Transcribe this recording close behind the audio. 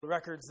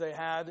records they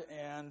had,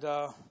 and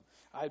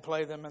I'd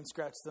play them and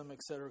scratch them,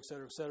 et cetera, et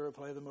cetera, et cetera,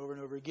 play them over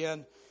and over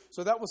again.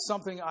 So that was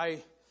something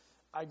I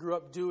grew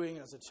up doing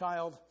as a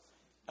child.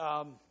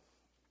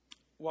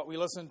 What we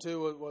listened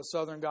to was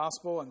Southern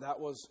gospel, and that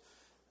was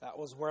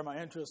where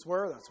my interests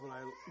were. That's what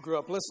I grew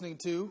up listening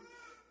to.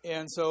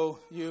 And so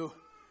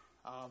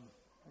I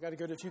got to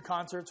go to a few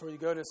concerts where you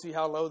go to see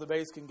how low the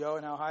bass can go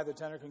and how high the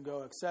tenor can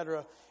go, et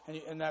cetera.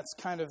 And that's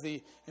kind of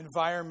the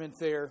environment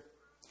there.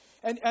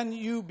 And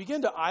you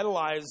begin to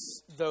idolize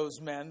those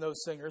men,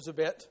 those singers a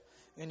bit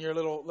in your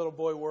little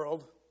boy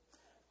world.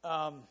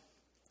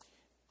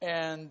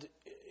 And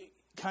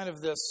kind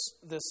of this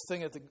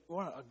thing, a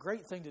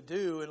great thing to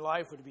do in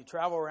life would be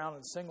travel around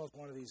and sing with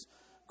one of these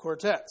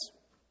quartets.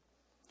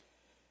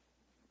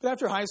 But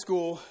after high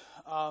school,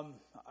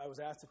 I was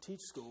asked to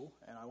teach school,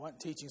 and I went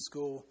teaching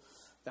school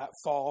that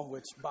fall,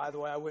 which, by the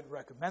way, I wouldn't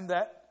recommend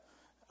that.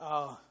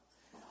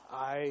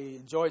 I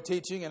enjoy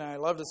teaching, and I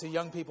love to see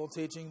young people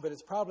teaching, but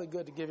it's probably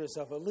good to give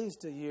yourself at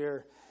least a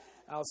year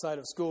outside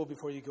of school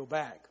before you go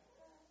back.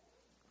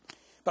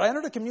 But I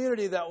entered a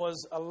community that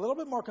was a little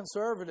bit more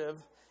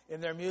conservative in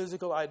their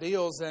musical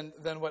ideals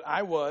than what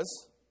I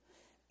was,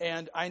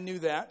 and I knew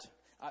that.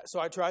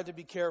 So I tried to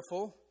be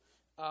careful,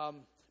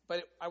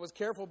 but I was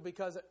careful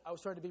because I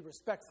was trying to be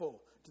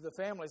respectful to the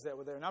families that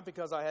were there, not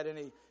because I had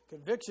any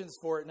convictions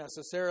for it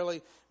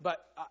necessarily,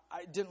 but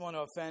I didn't want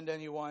to offend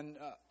anyone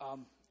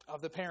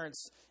of the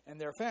parents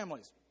and their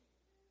families.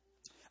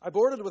 I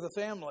boarded with a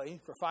family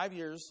for 5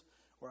 years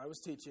where I was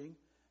teaching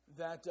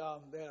that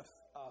they had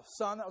a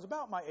son that was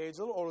about my age, a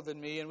little older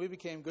than me, and we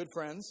became good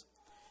friends.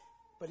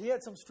 But he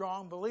had some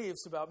strong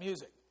beliefs about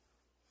music,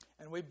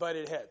 and we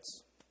butted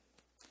heads.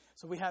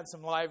 So we had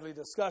some lively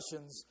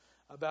discussions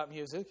about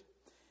music.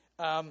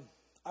 I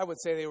would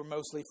say they were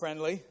mostly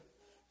friendly,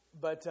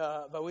 but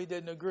we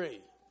didn't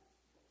agree.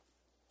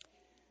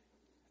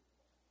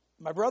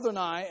 My brother and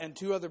I and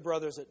two other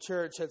brothers at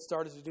church had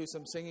started to do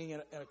some singing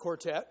in a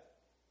quartet.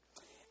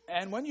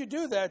 And when you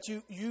do that,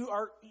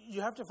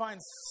 you have to find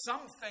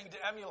something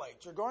to emulate.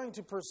 You're going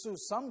to pursue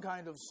some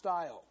kind of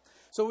style.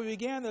 So we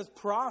began this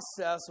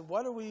process of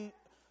what are we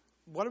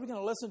going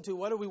to listen to?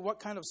 What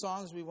kind of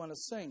songs we want to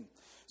sing?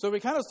 So we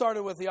kind of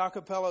started with the a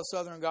cappella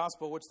Southern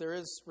gospel, which there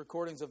is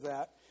recordings of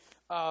that.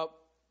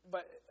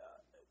 But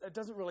it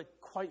doesn't really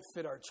quite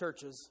fit our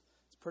churches.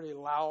 It's pretty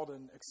loud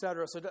and et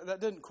cetera. So that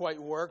didn't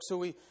quite work. So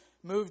we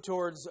moved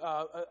towards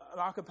an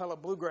a cappella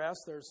bluegrass.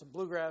 There's some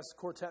bluegrass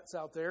quartets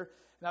out there.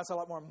 And that's a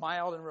lot more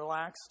mild and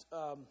relaxed.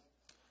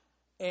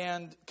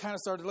 And kind of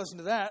started listening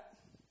to that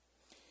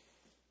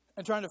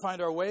and trying to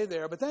find our way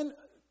there. But then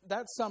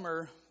that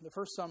summer, the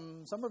first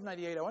summer of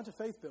 98, I went to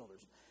Faith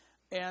Builders.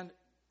 And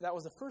that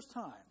was the first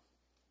time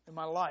in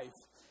my life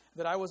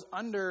that I was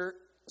under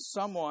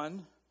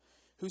someone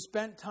who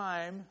spent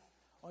time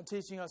on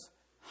teaching us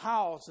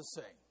how to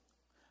sing.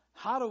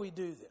 How do we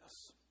do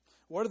this?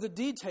 What are the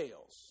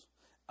details?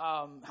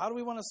 How do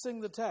we want to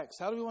sing the text?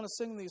 How do we want to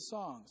sing these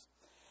songs?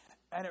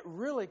 And it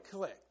really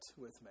clicked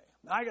with me.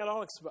 I got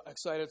all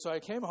excited, so I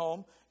came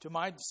home to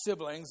my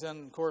siblings,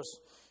 and of course,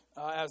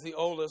 as the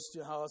oldest,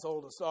 you know how us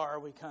oldest are,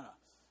 we kind of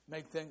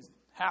make things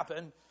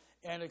happen,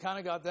 and it kind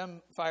of got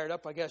them fired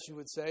up, I guess you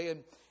would say,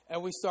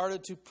 and we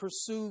started to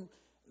pursue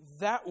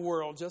that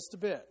world just a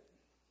bit.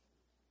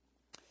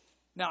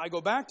 Now, I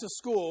go back to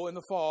school in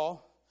the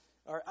fall,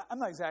 or I'm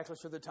not exactly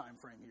sure the time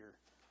frame here,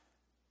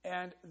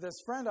 and this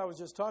friend I was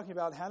just talking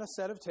about had a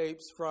set of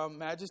tapes from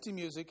Majesty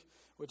Music,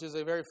 which is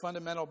a very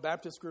fundamental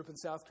Baptist group in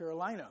South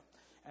Carolina,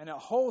 and a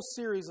whole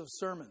series of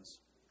sermons.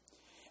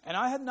 And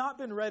I had not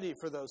been ready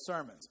for those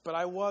sermons, but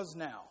I was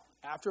now.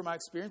 After my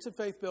experience at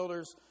Faith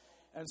Builders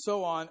and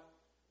so on,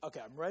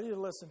 okay, I'm ready to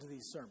listen to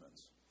these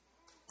sermons.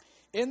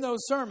 In those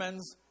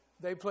sermons,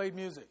 they played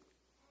music,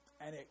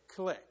 and it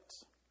clicked.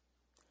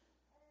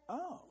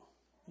 Oh,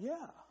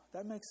 yeah,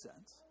 that makes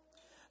sense.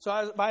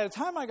 So by the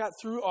time I got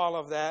through all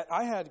of that,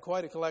 I had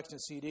quite a collection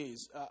of CDs.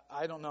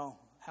 I don't know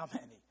how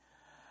many.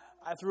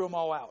 I threw them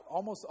all out.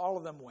 Almost all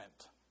of them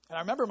went. And I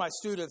remember my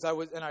students,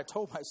 I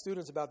told my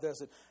students about this,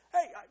 and,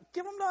 hey,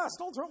 give them to us.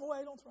 Don't throw them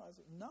away. Don't throw them. I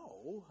said,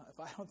 no, if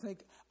I don't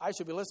think I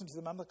should be listening to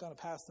them, I'm not going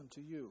to pass them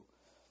to you.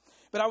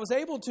 But I was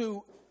able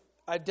to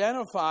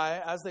identify,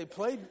 as they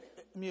played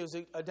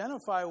music,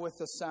 identify with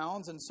the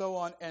sounds and so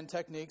on and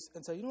techniques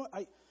and say, you know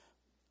what,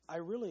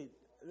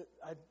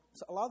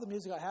 a lot of the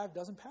music I have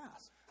doesn't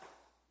pass.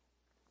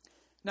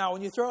 Now,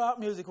 when you throw out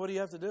music, what do you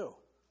have to do?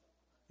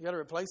 You got to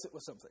replace it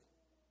with something.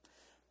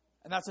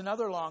 And that's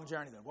another long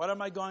journey then. What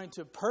am I going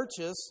to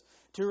purchase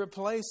to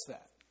replace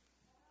that?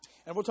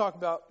 And we'll talk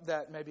about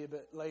that maybe a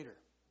bit later.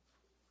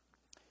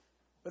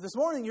 But this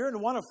morning, you're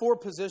in one of four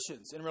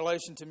positions in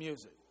relation to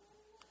music.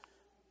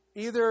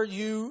 Either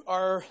you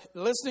are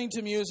listening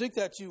to music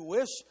that you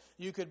wish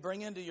you could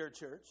bring into your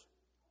church,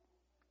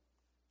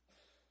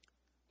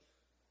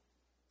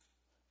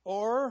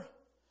 or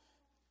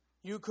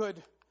you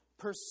could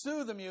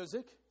pursue the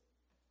music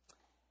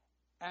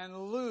and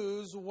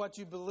lose what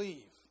you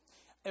believe.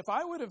 If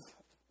I would have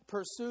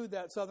pursued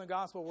that Southern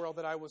gospel world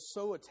that I was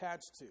so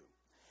attached to,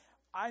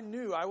 I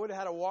knew I would have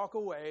had to walk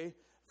away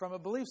from a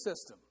belief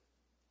system.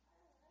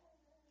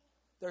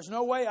 There's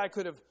no way I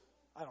could have,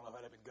 I don't know if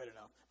I'd have been good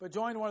enough, but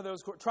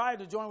tried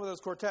to join one of those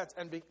quartets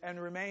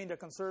and remained a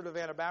conservative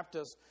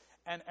Anabaptist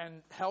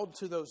and held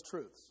to those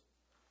truths.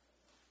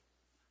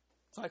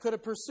 So I could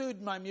have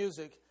pursued my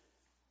music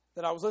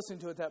that I was listening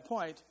to at that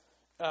point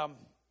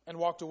and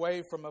walked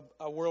away from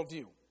a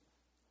worldview.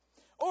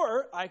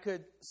 Or I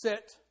could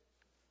sit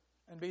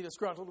and be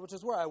disgruntled, which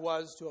is where I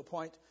was to a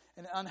point,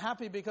 and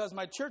unhappy because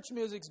my church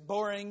music's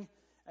boring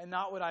and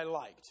not what I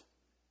liked.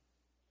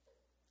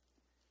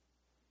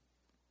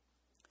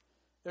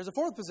 There's a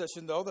fourth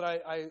position, though, that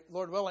I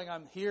Lord willing,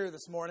 I'm here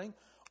this morning.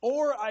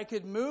 Or I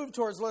could move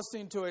towards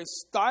listening to a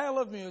style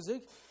of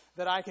music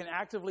that I can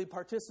actively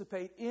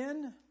participate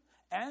in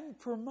and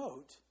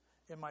promote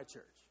in my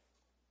church.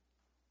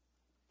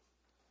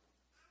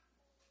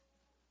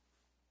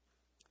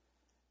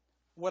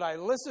 What I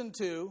listen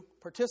to,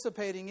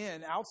 participating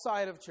in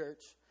outside of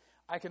church,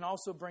 I can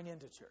also bring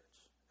into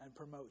church and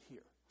promote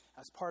here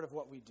as part of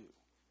what we do.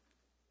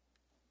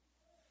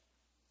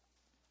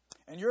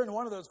 And you're in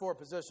one of those four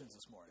positions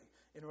this morning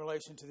in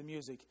relation to the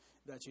music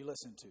that you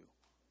listen to.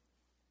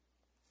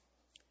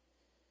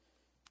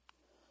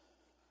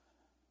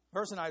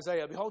 Verse in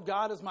Isaiah, "Behold,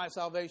 God is my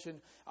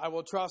salvation. I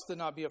will trust and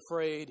not be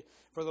afraid.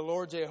 For the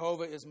Lord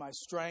Jehovah is my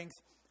strength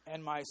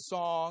and my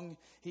song.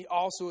 He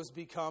also has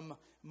become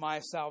my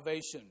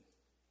salvation."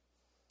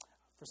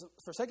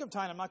 For sake of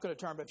time, I'm not going to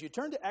turn, but if you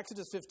turn to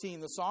Exodus 15,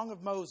 the Song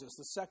of Moses,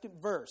 the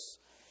second verse,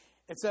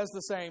 it says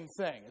the same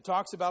thing. It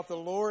talks about the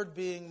Lord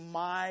being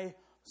my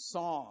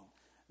song.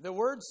 The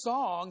word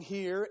song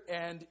here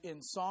and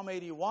in Psalm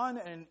 81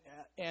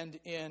 and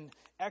in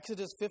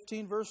Exodus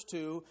 15, verse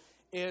 2,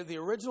 the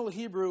original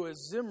Hebrew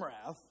is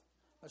Zimrath.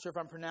 Not sure if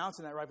I'm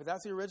pronouncing that right, but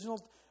that's the original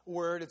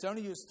word. It's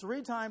only used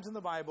 3 times in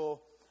the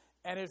Bible,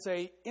 and it's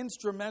an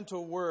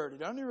instrumental word.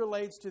 It only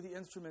relates to the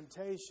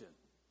instrumentation.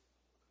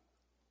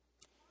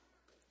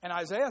 And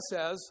Isaiah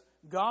says,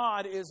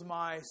 God is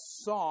my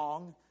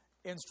song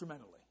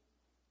instrumentally.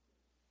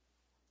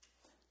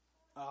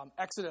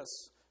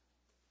 Exodus,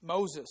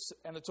 Moses,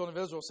 and the children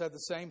of Israel said the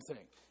same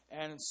thing.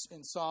 And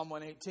in Psalm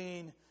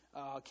 118,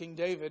 King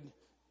David,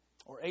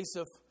 or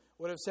Asaph,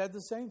 would have said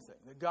the same thing.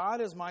 That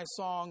God is my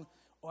song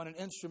on an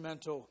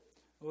instrumental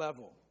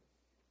level.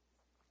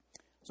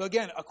 So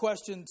again, a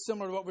question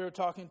similar to what we were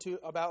talking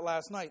about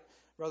last night.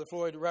 Brother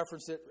Floyd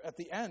referenced it at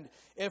the end.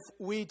 If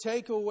we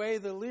take away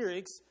the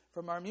lyrics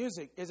from our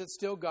music, is it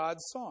still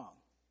God's song?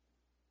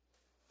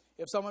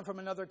 If someone from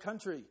another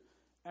country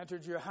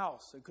entered your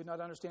house and could not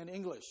understand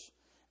English,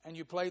 and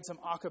you played some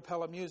a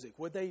cappella music,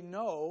 would they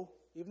know,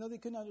 even though they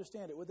couldn't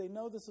understand it, would they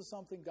know this is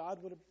something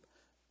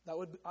that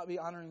would be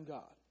honoring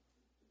God?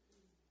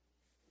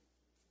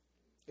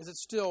 Is it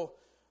still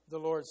the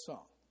Lord's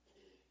song?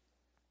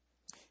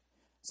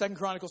 2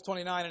 Chronicles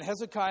 29, "And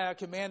Hezekiah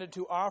commanded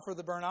to offer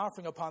the burnt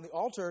offering upon the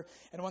altar,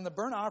 and when the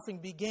burnt offering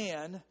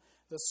began,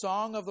 the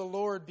song of the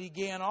Lord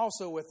began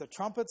also with the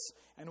trumpets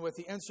and with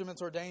the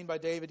instruments ordained by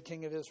David,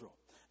 king of Israel."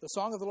 The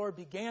song of the Lord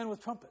began with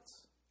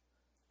trumpets.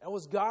 That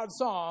was God's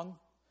song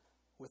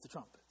with the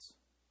trumpets.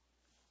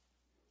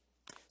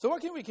 So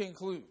what can we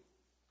conclude?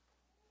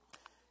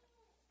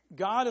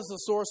 God is the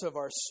source of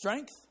our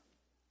strength.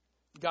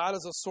 God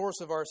is the source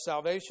of our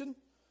salvation.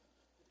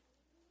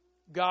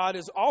 God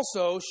is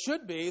also,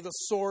 should be, the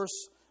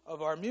source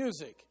of our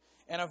music.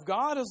 And if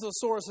God is the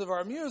source of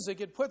our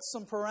music, it puts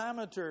some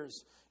parameters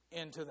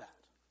into that.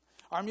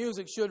 Our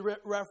music should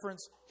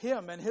reference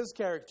Him and His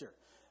character.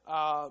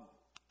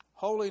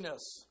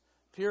 Holiness,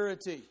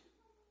 purity,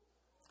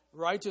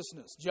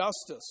 righteousness,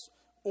 justice,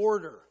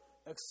 order,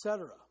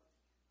 etc.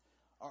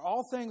 are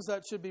all things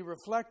that should be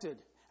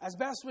reflected as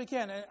best we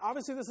can. And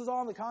obviously this is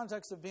all in the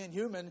context of being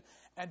human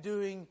and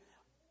doing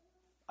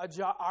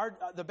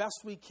the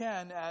best we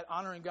can at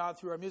honoring God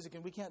through our music.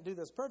 And we can't do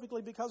this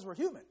perfectly because we're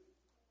human.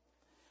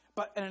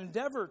 But an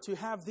endeavor to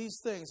have these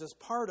things as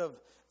part of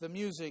the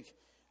music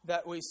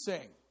that we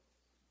sing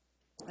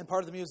and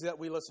part of the music that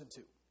we listen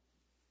to.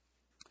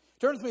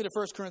 Turn with me to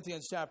 1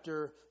 Corinthians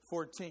chapter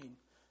 14.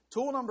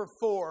 Tool number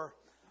 4,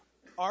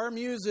 our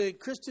music,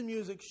 Christian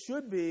music,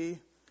 should be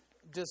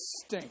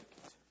distinct.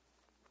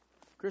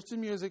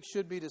 Christian music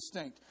should be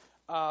distinct.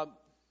 1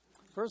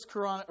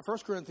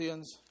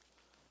 Corinthians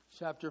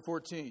chapter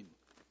 14.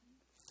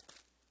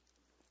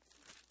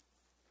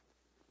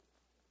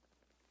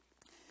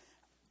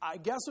 I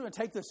guess we're going to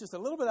take this just a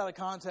little bit out of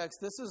context.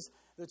 This is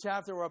the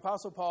chapter where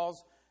Apostle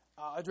Paul's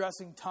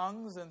addressing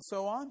tongues and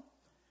so on.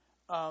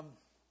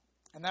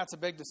 And that's a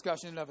big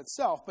discussion in and of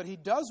itself. But he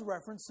does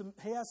reference,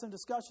 he has some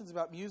discussions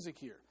about music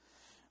here.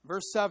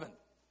 Verse 7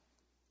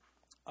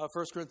 of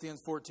 1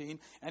 Corinthians 14.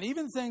 "And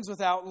even things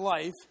without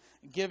life,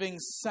 giving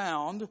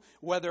sound,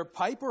 whether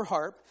pipe or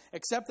harp,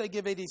 except they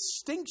give a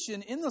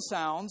distinction in the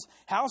sounds,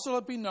 how shall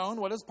it be known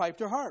what is piped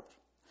or harped?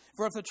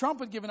 For if the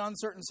trumpet give an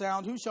uncertain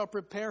sound, who shall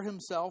prepare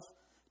himself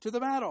to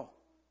the battle?"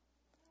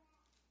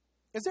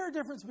 Is there a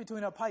difference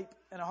between a pipe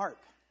and a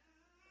harp?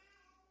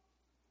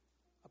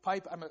 A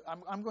pipe,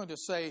 I'm going to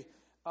say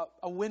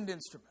a wind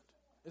instrument.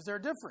 Is there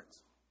a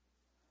difference?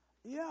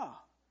 Yeah.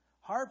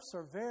 Harps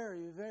are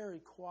very, very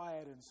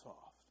quiet and soft.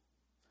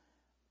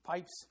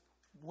 Pipes,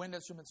 wind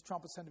instruments,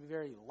 trumpets tend to be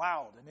very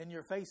loud and in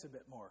your face a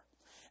bit more.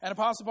 And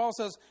Apostle Paul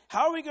says,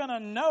 how are we going to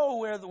know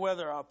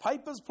whether a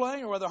pipe is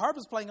playing or whether a harp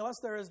is playing unless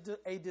there is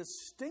a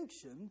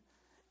distinction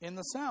in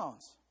the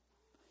sounds?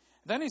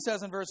 Then he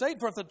says in verse 8,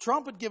 for if the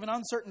trumpet give an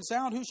uncertain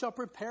sound, who shall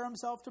prepare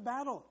himself to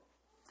battle?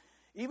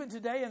 Even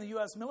today in the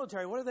U.S.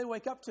 military, what do they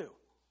wake up to?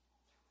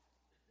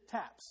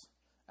 Taps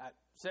at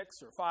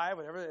 6 or 5,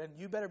 whatever, and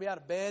you better be out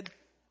of bed,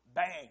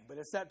 bang. But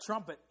it's that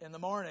trumpet in the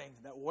morning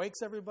that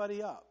wakes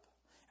everybody up,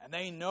 and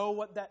they know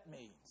what that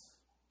means.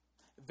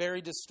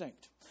 Very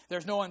distinct.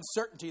 There's no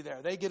uncertainty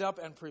there. They get up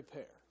and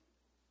prepare.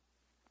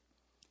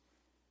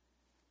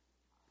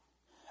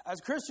 As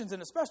Christians,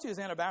 and especially as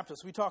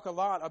Anabaptists, we talk a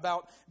lot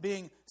about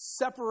being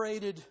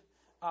separated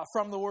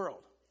from the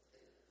world.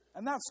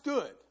 And that's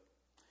good.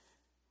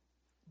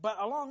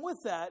 But along with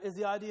that is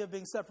the idea of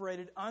being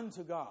separated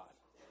unto God.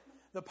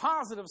 The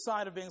positive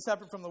side of being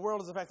separate from the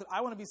world is the fact that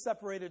I want to be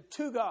separated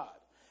to God.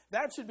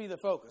 That should be the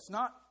focus,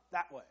 not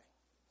that way.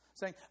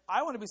 Saying,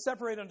 I want to be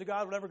separated unto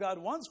God, whatever God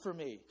wants for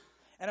me.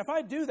 And if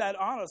I do that,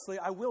 honestly,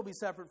 I will be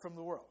separate from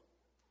the world.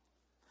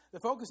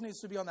 The focus needs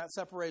to be on that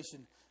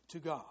separation to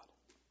God.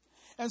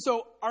 And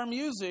so our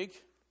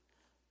music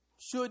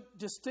should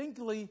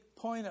distinctly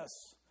point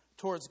us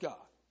towards God.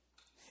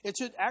 It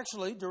should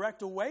actually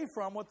direct away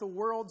from what the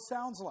world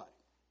sounds like,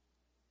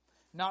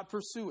 not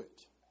pursue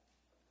it.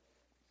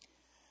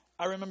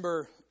 I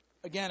remember,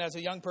 again, as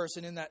a young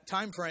person in that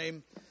time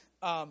frame,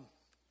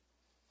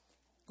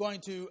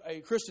 going to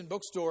a Christian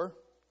bookstore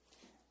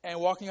and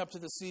walking up to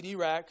the CD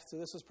rack. So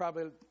this was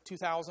probably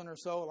 2000 or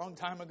so, a long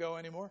time ago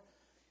anymore.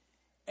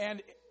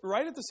 And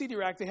right at the CD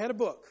rack, they had a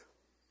book.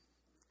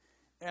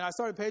 And I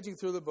started paging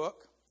through the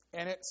book,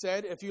 and it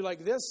said, if you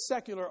like this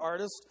secular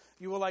artist,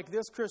 you will like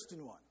this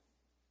Christian one.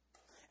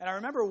 And I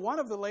remember one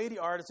of the lady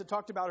artists had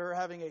talked about her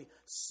having a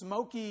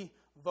smoky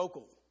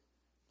vocal.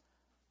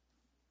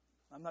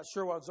 I'm not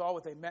sure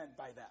what they meant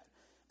by that.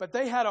 But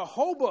they had a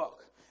whole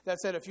book that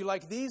said, if you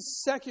like these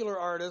secular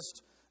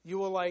artists, you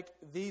will like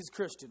these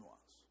Christian ones.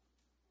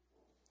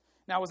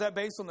 Now, was that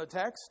based on the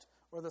text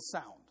or the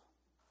sound?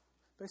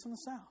 Based on the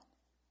sound.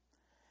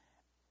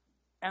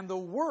 And the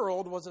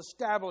world was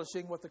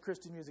establishing what the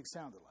Christian music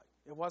sounded like.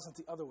 It wasn't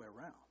the other way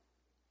around.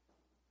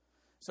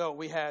 So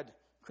we had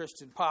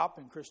Christian pop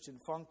and Christian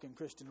funk and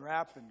Christian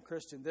rap and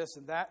Christian this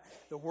and that.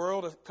 The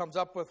world comes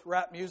up with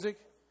rap music,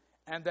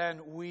 and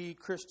then we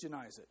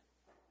Christianize it.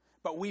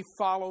 But we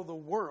follow the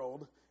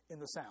world in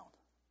the sound.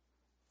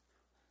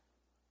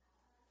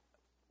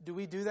 Do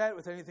we do that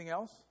with anything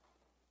else?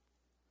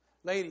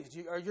 Ladies,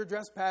 are your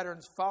dress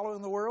patterns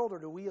following the world, or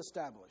do we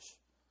establish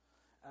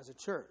as a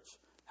church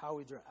how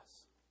we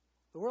dress?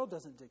 The world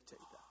doesn't dictate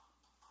that.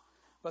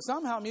 But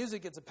somehow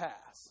music gets a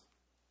pass.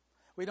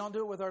 We don't do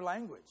it with our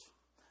language.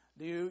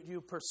 Do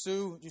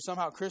you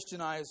somehow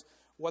Christianize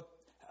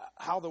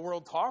how the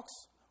world talks,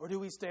 or do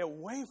we stay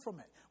away from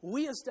it?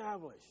 We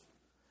establish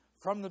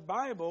from the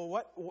Bible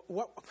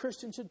what a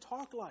Christian should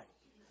talk like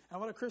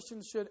and what a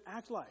Christian should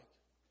act like.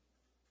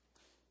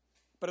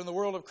 But in the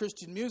world of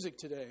Christian music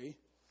today,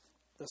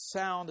 the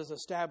sound is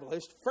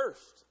established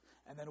first,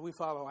 and then we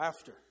follow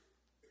after.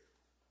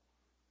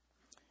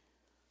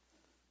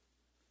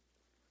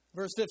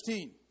 Verse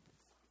 15,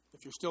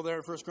 if you're still there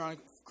in 1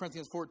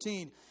 Corinthians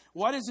 14.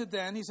 What is it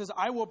then? He says,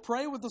 I will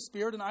pray with the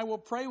Spirit, and I will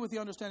pray with the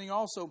understanding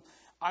also.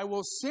 I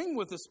will sing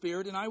with the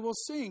Spirit, and I will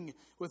sing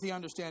with the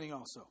understanding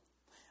also.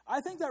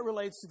 I think that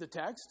relates to the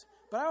text,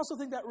 but I also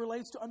think that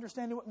relates to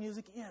understanding what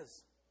music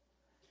is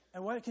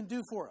and what it can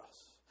do for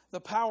us,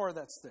 the power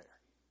that's there.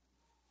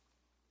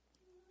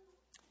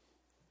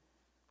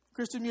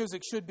 Christian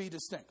music should be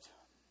distinct.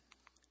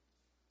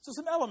 So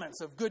some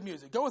elements of good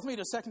music. Go with me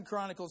to 2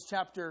 Chronicles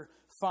chapter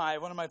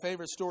 5, one of my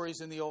favorite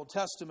stories in the Old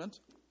Testament.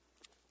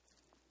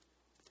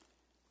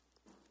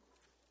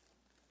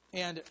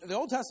 And the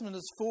Old Testament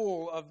is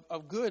full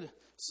of good,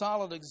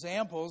 solid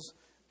examples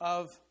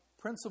of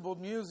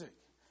principled music.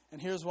 And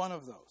here's one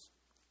of those.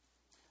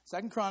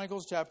 2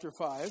 Chronicles chapter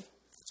 5.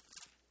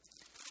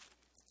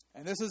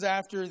 And this is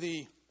after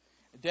the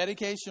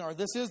dedication, or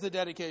this is the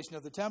dedication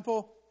of the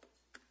temple.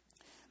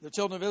 The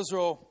children of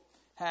Israel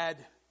had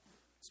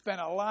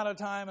spent a lot of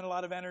time and a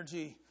lot of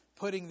energy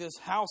putting this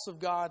house of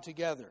God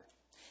together.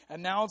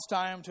 And now it's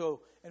time to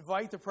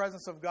invite the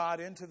presence of God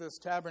into this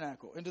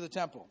tabernacle, into the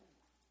temple.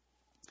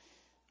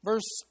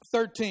 Verse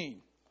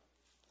 13,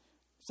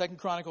 2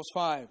 Chronicles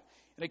 5.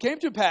 And it came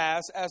to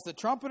pass, as the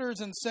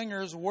trumpeters and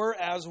singers were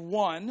as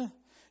one,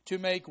 to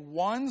make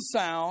one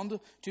sound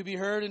to be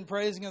heard in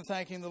praising and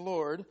thanking the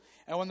Lord.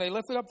 And when they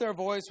lifted up their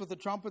voice with the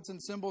trumpets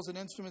and cymbals and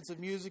instruments of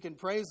music and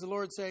praised the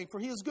Lord, saying, For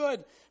he is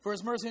good, for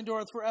his mercy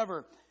endureth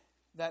forever.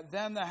 That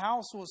then the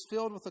house was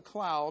filled with a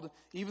cloud,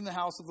 even the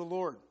house of the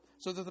Lord,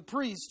 so that the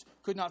priest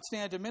could not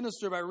stand to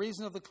minister by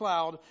reason of the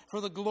cloud,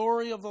 for the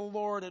glory of the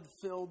Lord had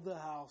filled the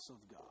house of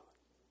God.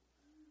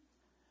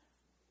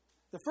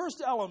 The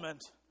first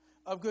element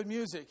of good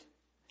music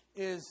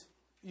is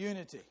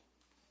unity.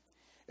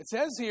 It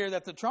says here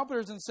that the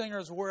trumpeters and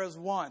singers were as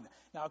one.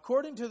 Now,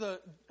 according to the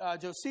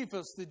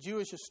Josephus, the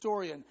Jewish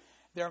historian,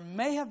 there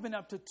may have been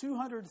up to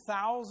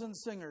 200,000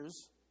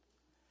 singers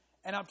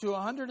and up to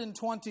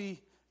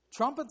 120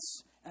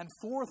 trumpets and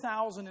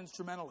 4,000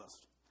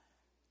 instrumentalists.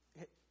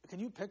 Can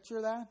you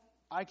picture that?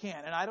 I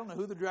can't. And I don't know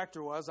who the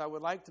director was. I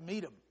would like to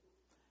meet him.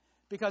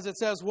 Because it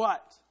says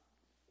what?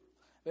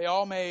 They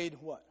all made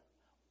what?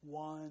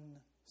 One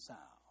sound.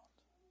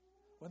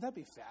 Wouldn't that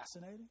be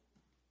fascinating?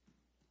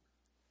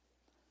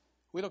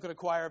 We look at a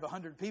choir of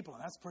 100 people,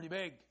 and that's pretty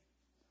big.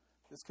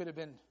 This could have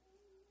been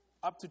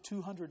up to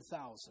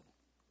 200,000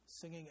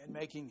 singing and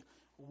making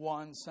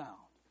one sound.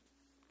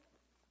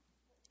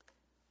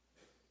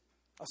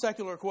 A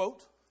secular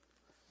quote.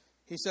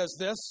 He says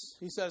this.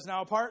 He says,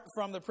 now apart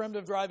from the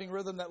primitive driving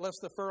rhythm that lifts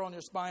the fur on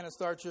your spine and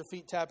starts your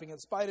feet tapping in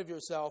spite of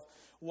yourself,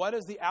 what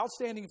is the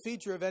outstanding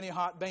feature of any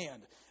hot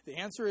band? The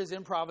answer is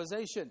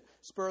improvisation,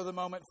 spur of the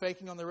moment,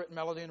 faking on the written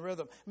melody and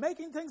rhythm,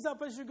 making things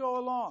up as you go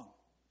along.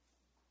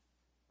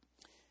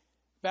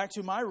 Back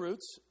to my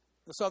roots,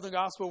 the Southern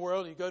Gospel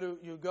world, you go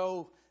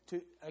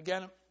to,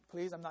 again,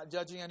 please, I'm not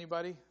judging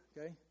anybody,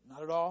 okay,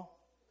 not at all.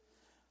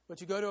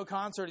 But you go to a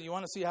concert and you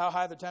want to see how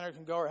high the tenor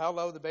can go or how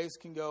low the bass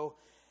can go.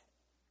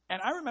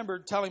 And I remember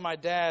telling my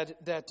dad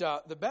that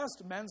the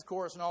best men's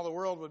chorus in all the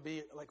world would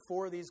be like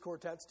 4 of these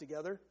quartets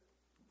together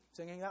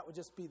singing. That would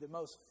just be the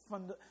most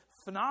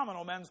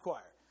phenomenal men's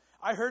choir.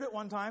 I heard it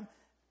one time.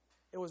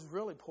 It was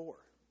really poor.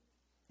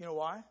 You know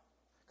why?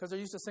 Because they're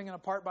used to singing a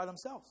part by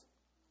themselves,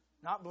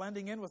 not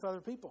blending in with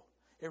other people.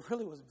 It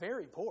really was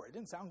very poor. It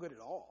didn't sound good at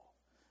all.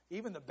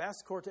 Even the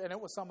best quartet, and it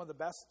was some of the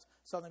best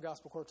Southern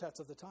Gospel quartets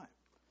of the time.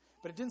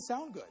 But it didn't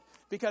sound good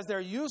because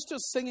they're used to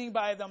singing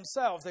by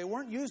themselves. They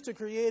weren't used to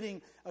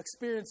creating an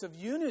experience of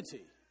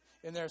unity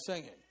in their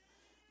singing,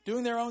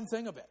 doing their own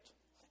thing a bit,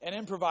 and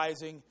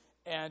improvising,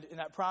 and in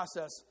that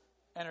process,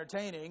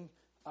 entertaining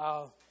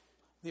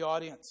the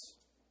audience.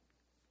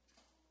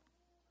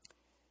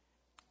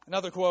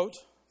 Another quote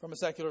from a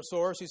secular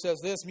source. He says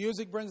this,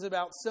 music brings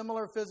about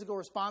similar physical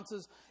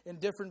responses in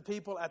different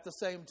people at the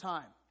same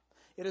time.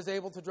 It is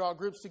able to draw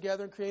groups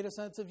together and create a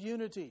sense of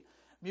unity.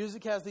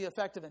 Music has the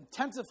effect of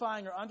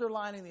intensifying or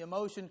underlining the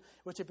emotion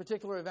which a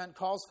particular event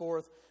calls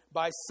forth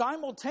by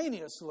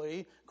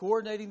simultaneously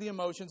coordinating the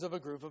emotions of a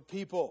group of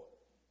people.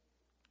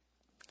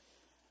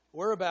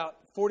 We're about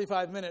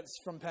 45 minutes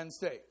from Penn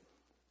State.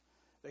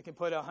 They can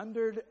put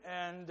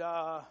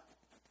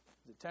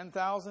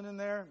 110,000 in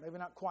there, maybe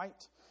not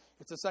quite.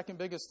 It's the second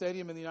biggest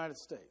stadium in the United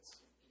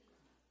States.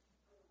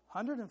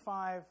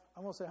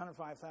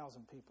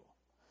 105,000 people.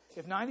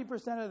 If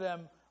 90% of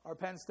them are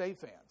Penn State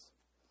fans,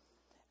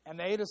 and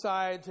they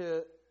decide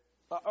to,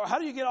 or how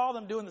do you get all of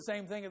them doing the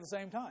same thing at the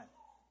same time?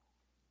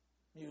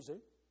 Music.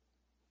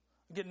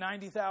 You get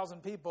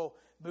 90,000 people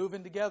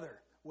moving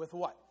together with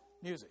what?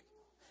 Music.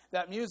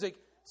 That music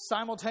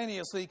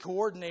simultaneously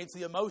coordinates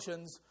the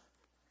emotions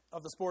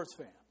of the sports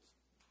fans.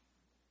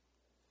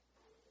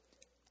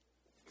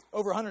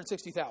 Over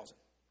 160,000.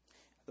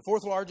 The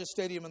 4th largest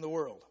stadium in the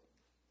world.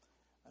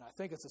 And I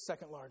think it's the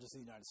 2nd largest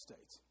in the United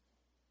States.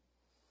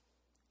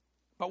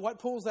 But what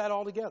pulls that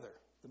all together?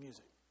 The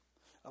music.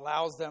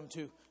 Allows them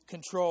to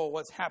control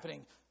what's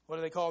happening. What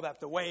do they call that?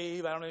 The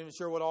wave. I'm not even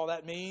sure what all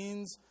that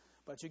means.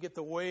 But you get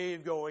the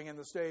wave going in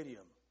the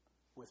stadium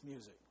with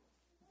music.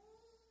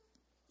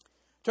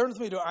 Turn with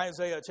me to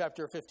Isaiah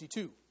chapter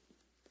 52.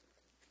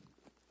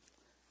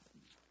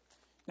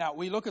 Now,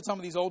 we look at some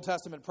of these Old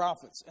Testament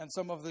prophets and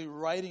some of the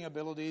writing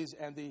abilities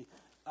and the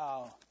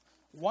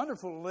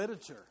wonderful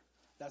literature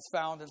that's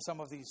found in some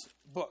of these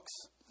books.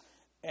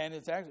 And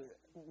it's actually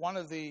one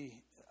of the...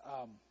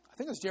 I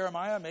think it's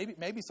Jeremiah.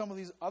 Maybe some of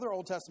these other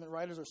Old Testament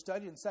writers are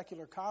studied in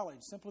secular college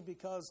simply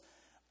because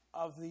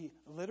of the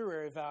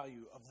literary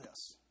value of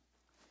this.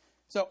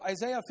 So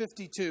Isaiah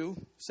 52,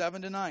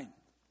 7-9.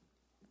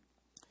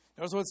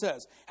 Notice what it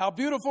says. How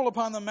beautiful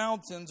upon the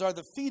mountains are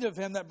the feet of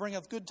him that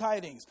bringeth good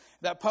tidings,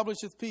 that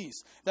publisheth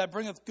peace, that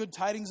bringeth good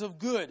tidings of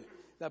good,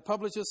 that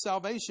publisheth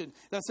salvation,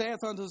 that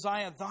saith unto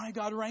Zion, thy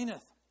God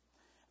reigneth.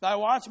 Thy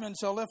watchmen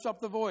shall lift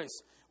up the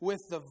voice.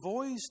 With the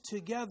voice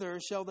together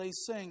shall they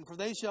sing, for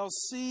they shall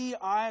see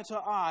eye to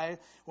eye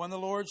when the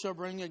Lord shall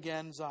bring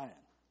again Zion.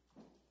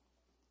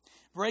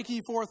 Break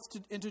ye forth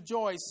into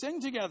joy, sing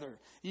together,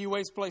 ye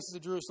waste places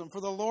of Jerusalem, for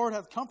the Lord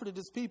hath comforted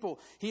his people,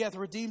 he hath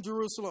redeemed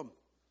Jerusalem.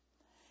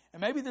 And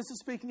maybe this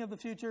is speaking of the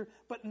future,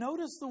 but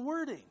notice the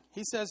wording.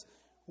 He says,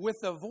 with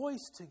the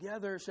voice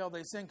together shall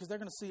they sing, because they're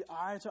going to see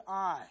eye to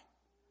eye.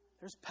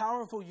 There's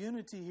powerful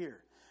unity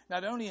here,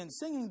 not only in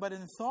singing, but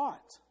in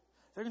thought.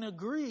 They're going to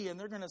agree and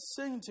they're going to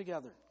sing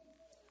together.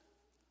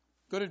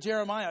 Go to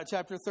Jeremiah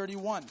chapter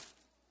 31.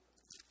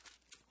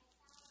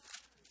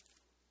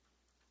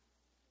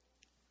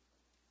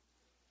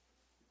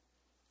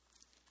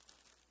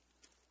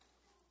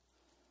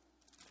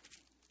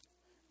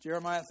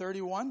 Jeremiah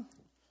 31,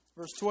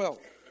 verse 12.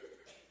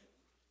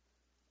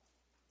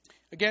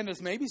 Again,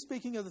 this may be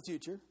speaking of the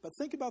future, but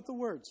think about the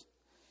words.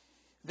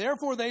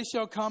 Therefore they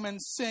shall come and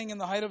sing in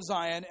the height of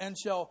Zion, and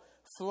shall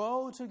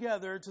flow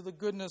together to the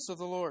goodness of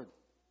the Lord.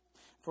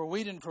 for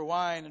wheat and for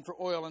wine and for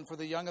oil and for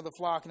the young of the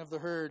flock and of the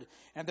herd.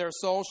 And their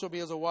soul shall be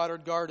as a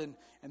watered garden,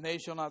 and they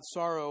shall not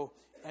sorrow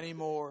any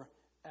more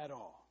at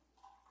all.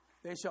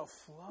 They shall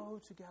flow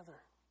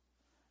together.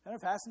 Isn't that a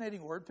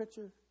fascinating word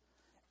picture?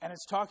 And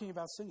it's talking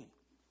about singing.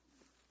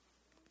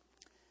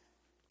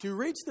 To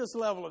reach this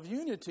level of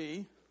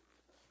unity,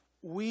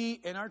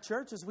 we, in our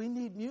churches, we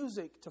need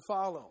music to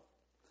follow.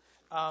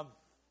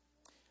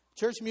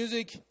 Church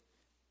music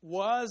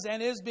was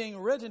and is being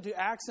written to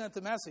accent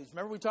the message.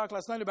 Remember we talked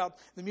last night about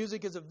the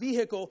music as a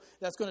vehicle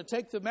that's going to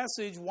take the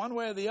message one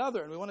way or the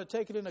other, and we want to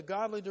take it in a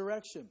godly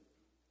direction.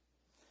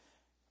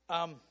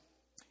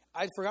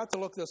 I forgot to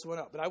look this one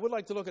up, but I would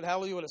like to look at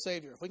Hallelujah, What a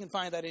Savior. If we can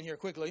find that in here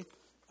quickly.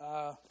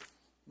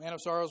 Man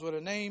of Sorrows, What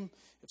a Name.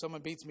 If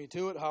someone beats me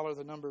to it, holler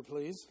the number,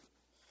 please.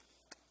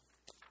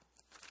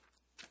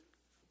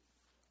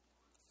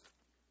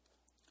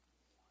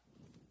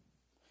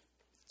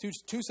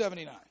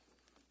 $279.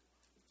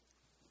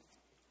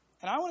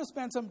 And I want to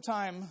spend some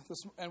time,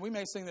 and we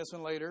may sing this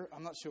one later,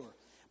 I'm not sure.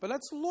 But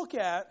let's look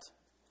at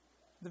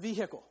the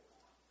vehicle.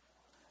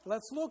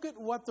 Let's look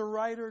at what the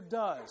writer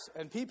does.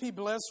 And P.P.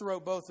 Bliss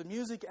wrote both the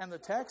music and the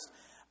text.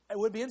 It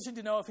would be interesting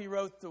to know if he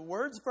wrote the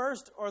words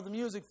first or the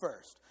music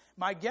first.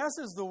 My guess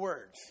is the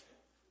words,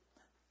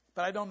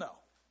 but I don't know.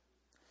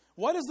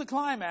 What is the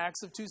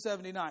climax of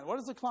 279? What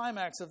is the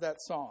climax of that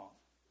song?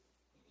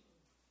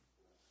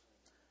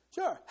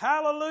 Sure.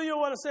 Hallelujah,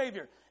 what a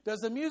Savior. Does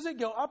the music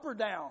go up or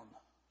down?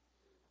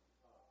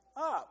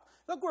 Up.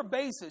 Look where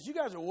bass is. You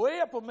guys are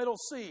way up a middle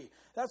C.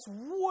 That's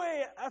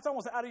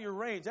almost out of your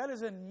range. That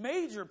is in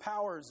major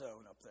power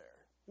zone up there.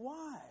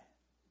 Why?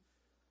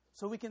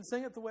 So we can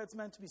sing it the way it's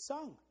meant to be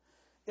sung.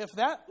 If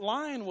that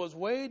line was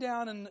way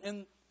down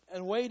and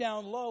way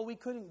down low, we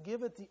couldn't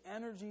give it the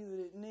energy that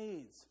it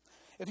needs.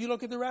 If you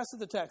look at the rest of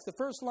the text, the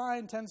first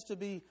line tends to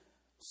be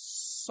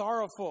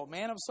sorrowful.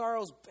 Man of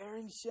sorrows,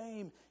 bearing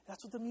shame.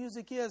 That's what the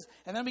music is.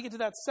 And then we get to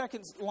that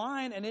second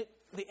line, and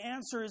the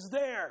answer is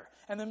there.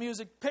 And the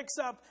music picks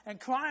up and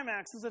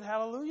climaxes at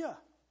hallelujah.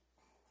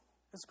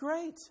 It's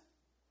great.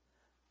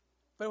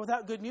 But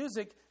without good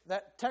music,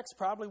 that text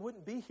probably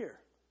wouldn't be here.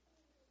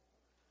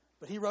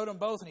 But he wrote them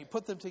both, and he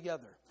put them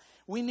together.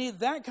 We need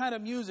that kind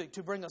of music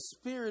to bring a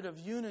spirit of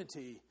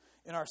unity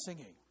in our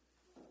singing.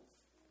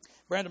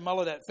 Brandon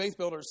Mullet at Faith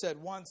Builder said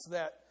once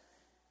that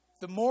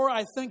the more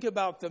I think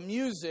about the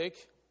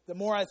music, the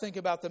more I think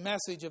about the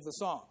message of the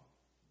song.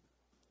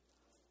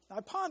 I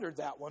pondered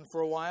that one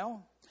for a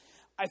while.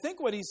 I think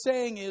what he's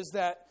saying is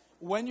that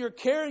when you're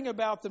caring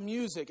about the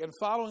music and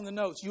following the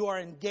notes, you are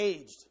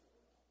engaged.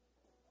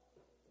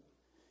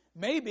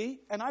 Maybe,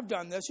 and I've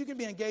done this, you can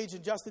be engaged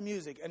in just the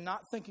music and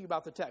not thinking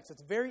about the text.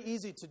 It's very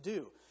easy to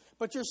do.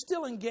 But you're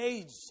still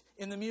engaged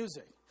in the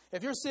music.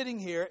 If you're sitting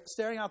here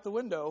staring out the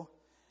window,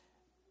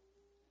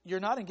 you're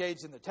not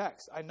engaged in the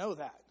text. I know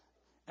that.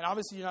 And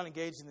obviously you're not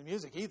engaged in the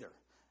music either.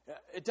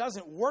 It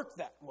doesn't work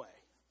that way.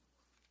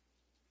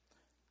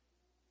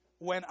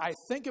 When I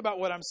think about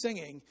what I'm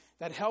singing,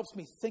 that helps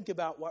me think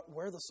about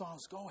where the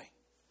song's going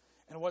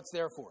and what's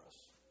there for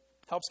us.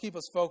 Helps keep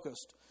us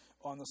focused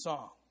on the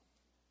song.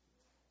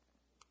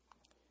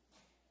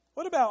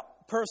 What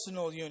about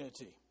personal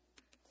unity?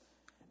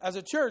 As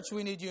a church,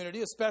 we need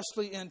unity,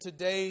 especially in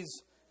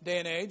today's day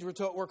and age.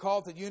 We're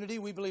called to unity.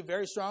 We believe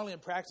very strongly in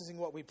practicing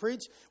what we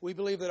preach. We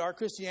believe that our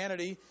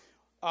Christianity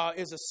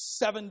is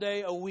a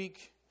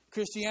 7-day-a-week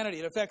Christianity.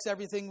 It affects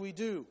everything we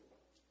do.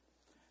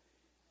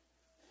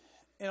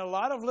 In a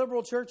lot of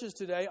liberal churches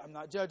today, I'm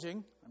not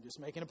judging, I'm just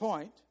making a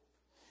point,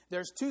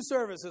 there's 2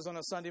 services on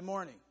a Sunday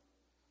morning.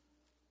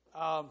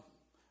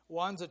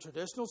 One's a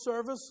traditional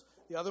service,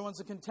 the other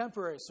one's a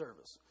contemporary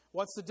service.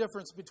 What's the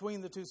difference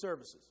between the 2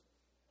 services?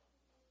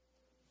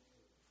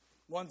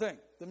 One thing,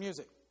 the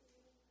music.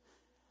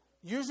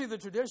 Usually the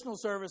traditional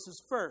service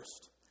is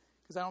first,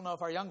 because I don't know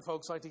if our young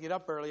folks like to get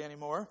up early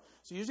anymore.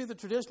 So usually the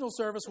traditional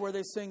service where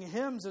they sing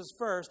hymns is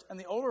first, and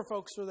the older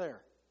folks are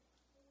there.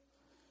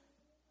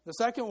 The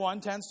second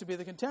one tends to be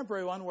the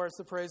contemporary one, where it's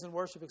the praise and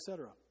worship,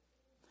 etc.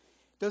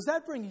 Does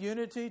that bring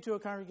unity to a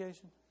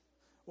congregation?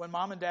 When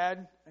mom and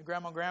dad and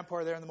grandma and grandpa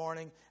are there in the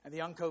morning, and the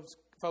young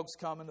folks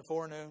come in the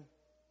forenoon,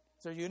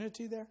 is there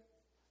unity there?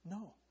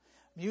 No.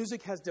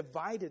 Music has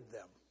divided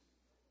them.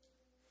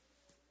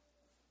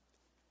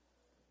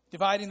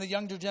 Dividing the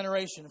younger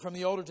generation from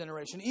the older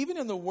generation. Even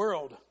in the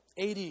world,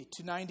 80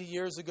 to 90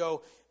 years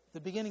ago,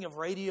 the beginning of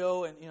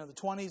radio and the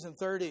 20s and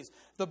 30s,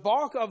 the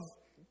bulk of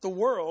the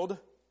world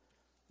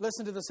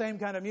listened to the same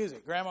kind of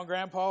music. Grandma and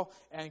grandpa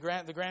and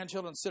the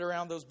grandchildren sit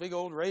around those big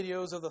old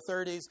radios of the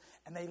 30s,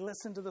 and they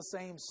listen to the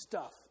same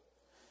stuff.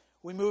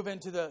 We move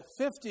into the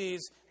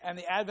 50s and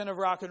the advent of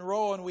rock and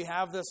roll, and we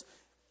have this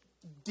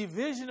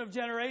division of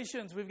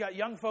generations. We've got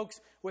young folks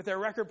with their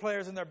record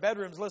players in their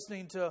bedrooms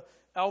listening to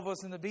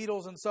Elvis and the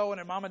Beatles and so on,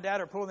 and mom and dad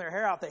are pulling their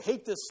hair out. They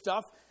hate this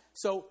stuff,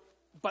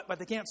 but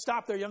they can't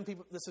stop their young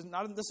people. This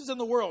is in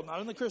the world,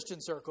 not in the Christian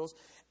circles,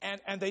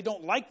 and they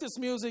don't like this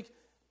music,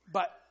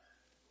 but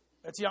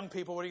it's young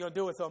people. What are you going to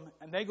do with them?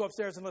 And they go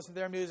upstairs and listen to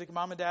their music.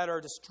 Mom and dad are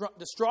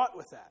distraught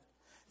with that.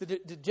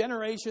 The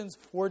generations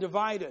were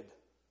divided.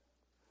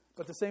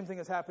 But the same thing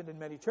has happened in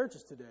many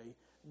churches today.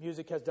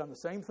 Music has done the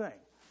same thing.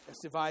 It's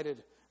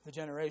divided the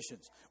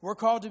generations. We're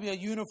called to be a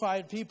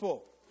unified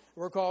people.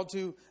 We're called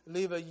to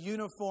leave a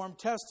uniform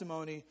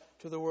testimony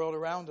to the world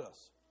around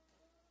us.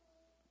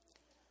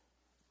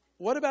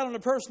 What about on a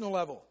personal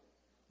level?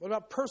 What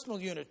about personal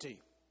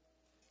unity?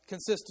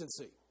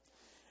 Consistency.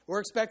 We're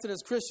expected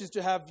as Christians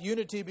to have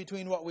unity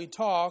between what we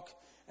talk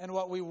and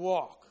what we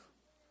walk.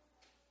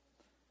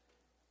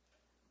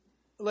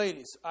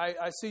 Ladies,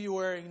 I see you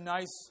wearing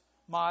nice,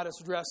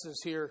 modest dresses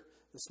here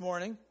this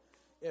morning.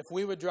 If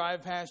we would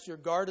drive past your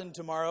garden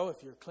tomorrow, if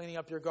you're cleaning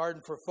up your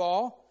garden for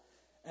fall,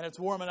 and it's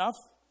warm enough,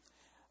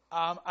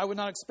 I would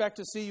not expect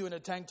to see you in a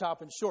tank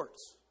top and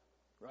shorts,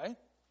 right?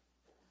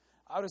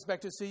 I would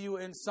expect to see you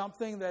in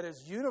something that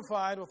is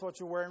unified with what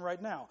you're wearing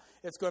right now.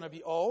 It's going to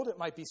be old, it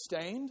might be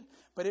stained,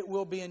 but it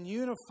will be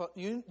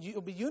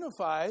you'll be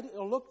unified.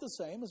 It'll look the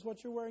same as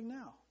what you're wearing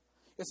now.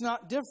 It's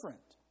not different.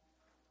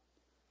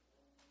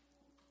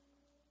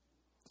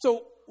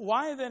 So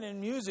why then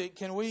in music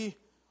can we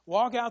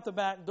walk out the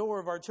back door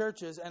of our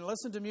churches and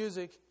listen to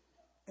music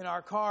in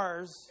our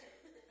cars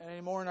and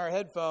anymore in our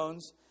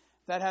headphones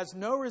that has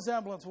no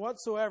resemblance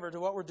whatsoever to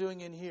what we're doing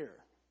in here?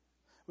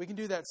 We can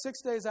do that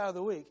 6 days out of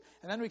the week,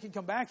 and then we can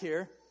come back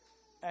here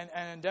and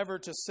endeavor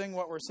to sing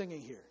what we're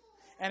singing here.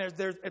 And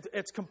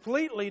it's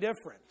completely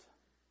different.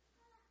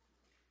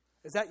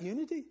 Is that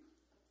unity?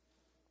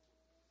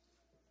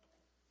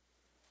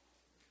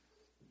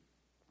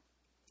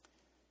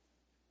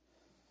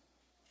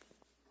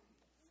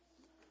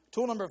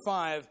 Tool number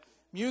 5,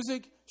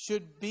 music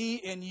should be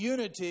in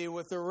unity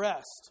with the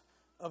rest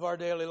of our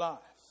daily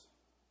lives.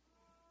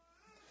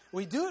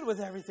 We do it with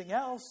everything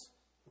else.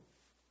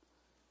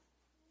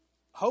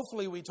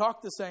 Hopefully we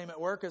talk the same at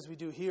work as we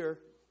do here.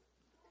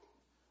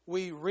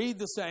 We read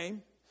the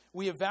same.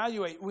 We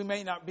evaluate. We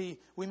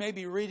may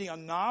be reading a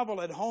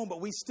novel at home, but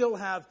we still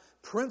have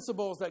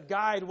principles that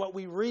guide what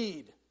we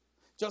read,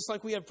 just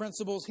like we have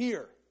principles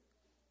here.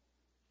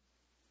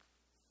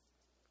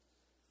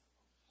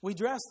 We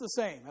dress the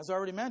same, as I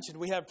already mentioned.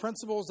 We have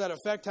principles that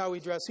affect how we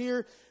dress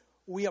here.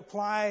 We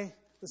apply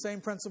the same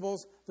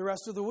principles the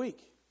rest of the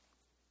week.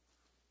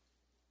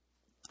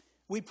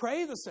 We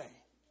pray the same.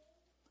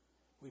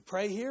 We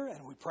pray here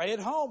and we pray at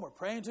home. We're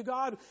praying to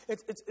God.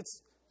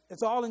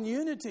 It's all in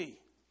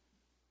unity.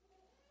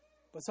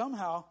 But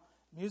somehow,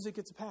 music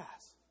gets a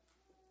pass.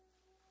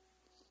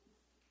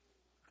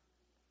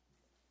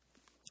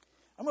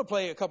 I'm going to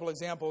play a couple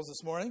examples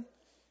this morning.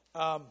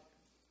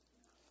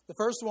 The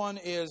first one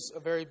is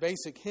a very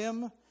basic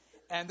hymn,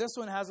 and this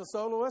one has a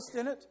soloist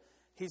in it.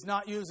 He's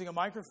not using a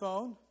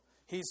microphone.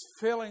 He's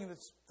filling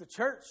the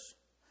church.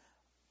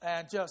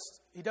 And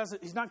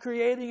he's not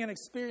creating an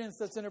experience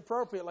that's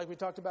inappropriate like we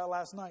talked about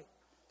last night.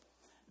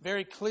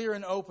 Very clear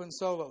and open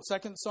solo.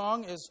 Second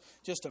song is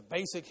just a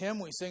basic hymn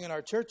we sing in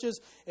our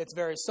churches. It's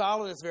very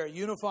solid. It's very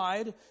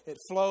unified. It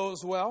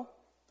flows well.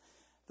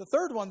 The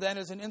third one then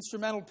is an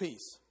instrumental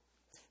piece.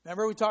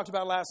 Remember we talked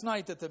about last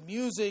night that the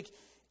music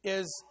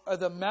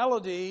the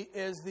melody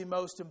is the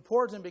most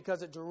important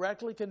because it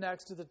directly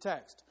connects to the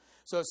text.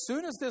 So as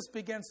soon as this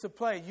begins to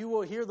play, you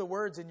will hear the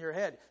words in your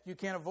head. You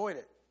can't avoid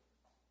it.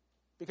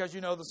 Because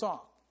you know the song.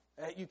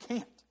 You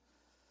can't.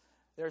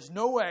 There's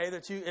no way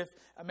that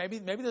maybe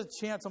there's a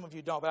chance some of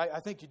you don't, but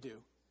I think you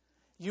do.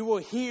 You will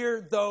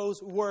hear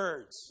those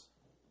words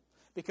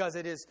because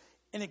it is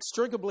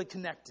inextricably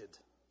connected,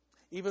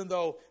 even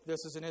though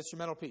this is an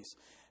instrumental piece.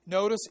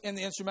 Notice in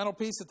the instrumental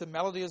piece that the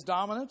melody is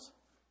dominant.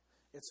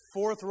 It's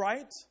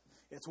forthright.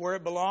 It's where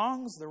it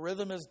belongs. The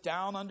rhythm is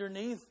down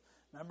underneath.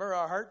 Remember,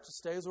 our heart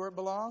stays where it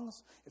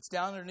belongs. It's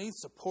down underneath,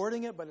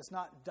 supporting it, but it's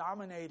not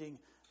dominating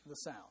the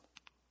sound.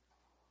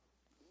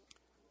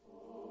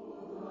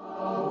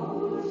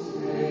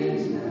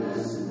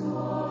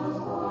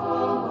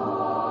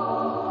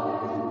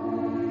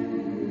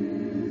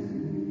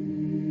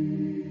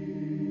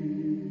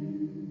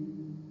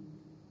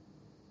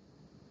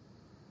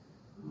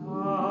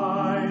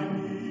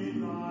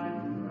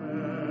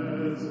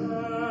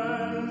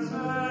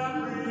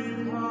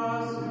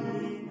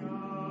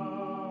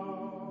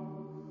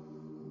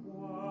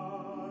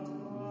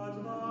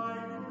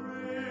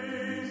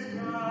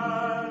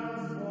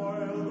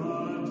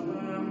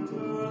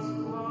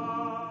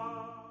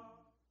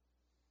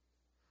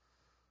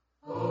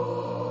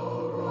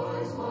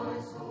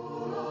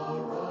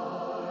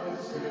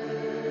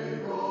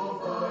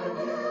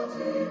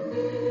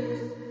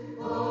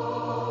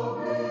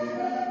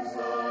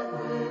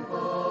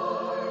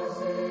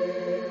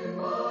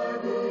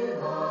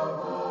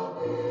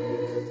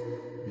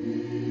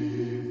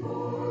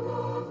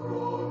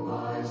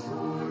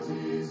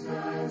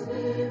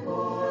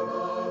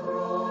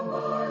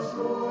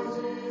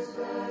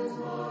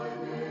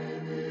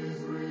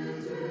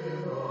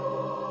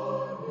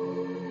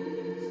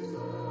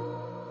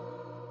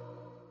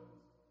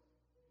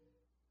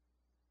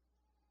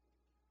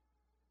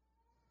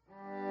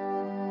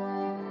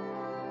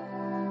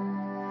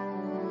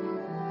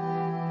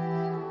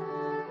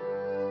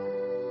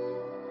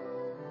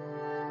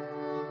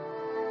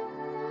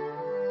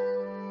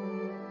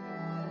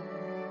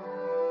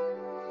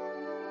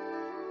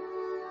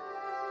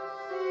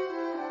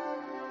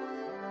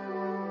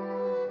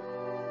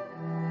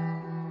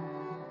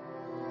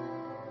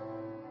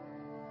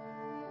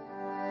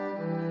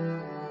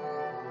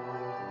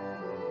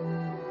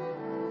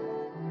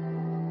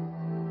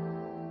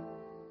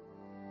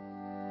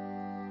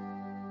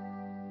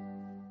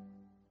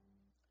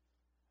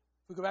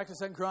 We go back to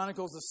 2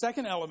 Chronicles, the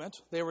second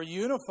element. They were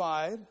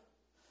unified,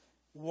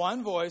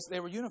 one voice. They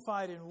were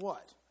unified in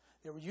what?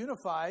 They were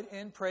unified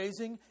in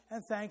praising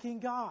and thanking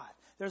God.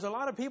 There's a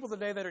lot of people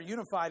today that are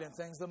unified in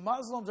things. The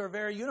Muslims are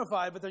very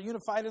unified, but they're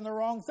unified in the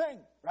wrong thing,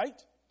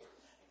 right?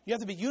 You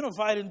have to be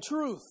unified in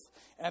truth.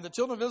 And the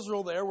children of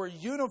Israel there were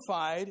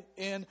unified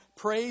in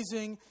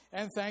praising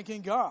and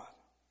thanking God.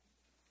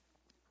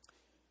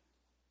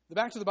 The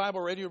Back to the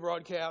Bible radio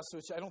broadcast,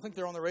 which I don't think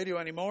they're on the radio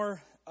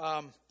anymore,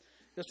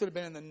 this would have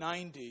been in the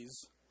 90s.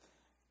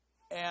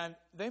 And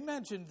they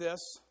mentioned this,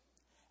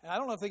 and I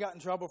don't know if they got in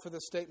trouble for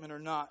this statement or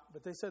not,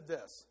 but they said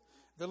this.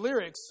 The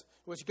lyrics,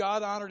 which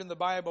God honored in the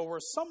Bible, were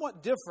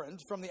somewhat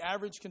different from the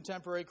average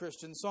contemporary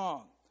Christian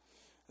song.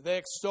 They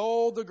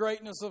extolled the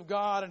greatness of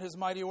God and His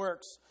mighty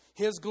works.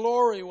 His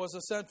glory was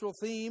a central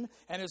theme,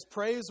 and His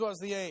praise was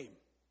the aim.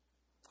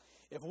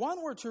 If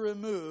one were to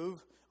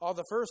remove all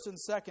the first and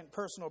second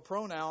personal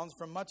pronouns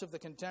from much of the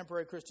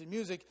contemporary Christian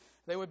music,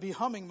 they would be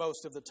humming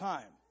most of the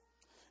time.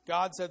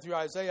 God said through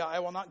Isaiah, I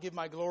will not give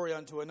my glory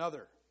unto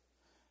another.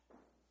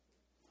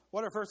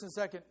 What are first and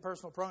second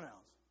personal pronouns?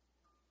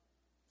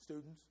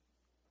 Students?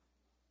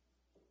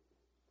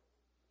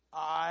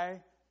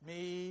 I,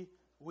 me,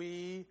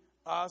 we,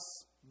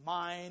 us,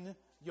 mine,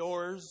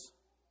 yours,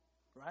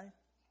 right?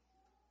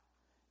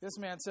 This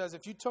man says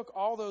if you took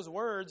all those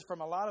words from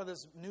a lot of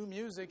this new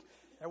music,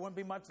 there wouldn't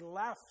be much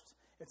left.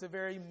 It's a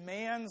very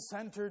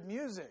man-centered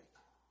music.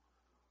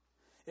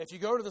 If you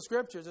go to the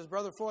Scriptures, as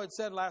Brother Floyd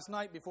said last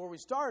night before we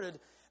started,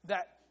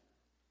 that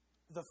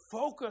the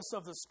focus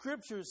of the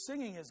Scriptures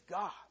singing is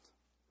God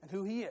and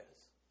who He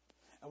is.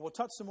 And we'll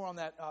touch some more on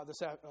that on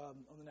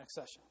the next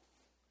session.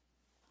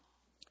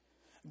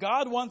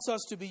 God wants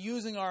us to be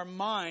using our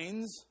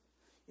minds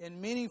in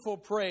meaningful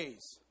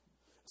praise,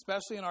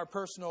 especially in our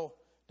personal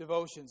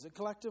devotions and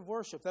collective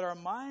worship, that our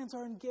minds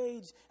are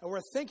engaged and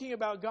we're thinking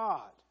about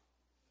God.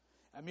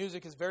 And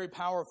music is very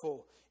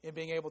powerful in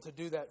being able to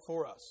do that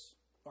for us,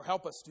 or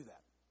help us do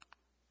that.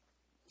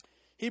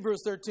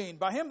 Hebrews 13,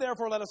 by Him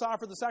therefore let us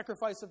offer the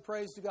sacrifice of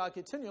praise to God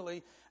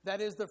continually,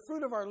 that is the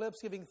fruit of our lips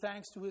giving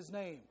thanks to His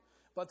name.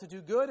 But to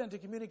do good and to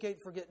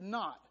communicate forget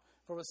not,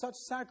 for with such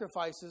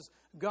sacrifices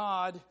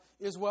God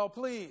is well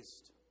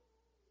pleased.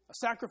 A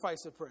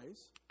sacrifice of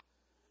praise.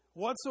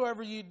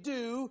 Whatsoever you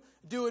do,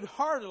 do it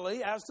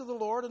heartily as to the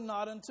Lord and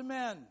not unto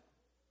men.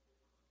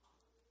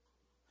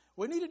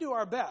 We need to do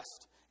our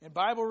best in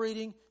Bible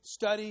reading,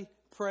 study,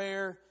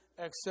 prayer,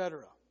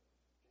 etc.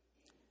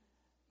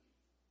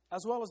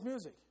 As well as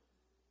music.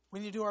 We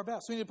need to do our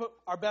best. We need to put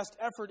our best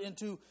effort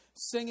into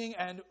singing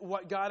and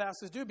what God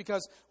asks us to do,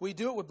 because we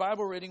do it with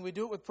Bible reading, we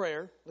do it with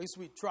prayer, at least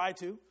we try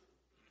to.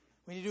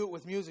 We need to do it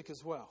with music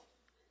as well.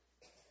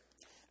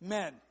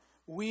 Men,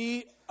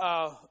 we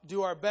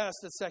do our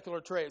best at secular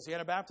trades. The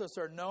Anabaptists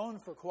are known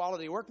for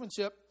quality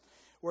workmanship.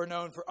 We're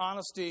known for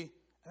honesty,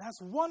 and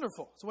that's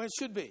wonderful. It's the way it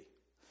should be.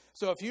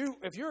 So if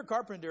you're a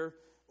carpenter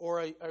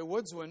or a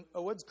woods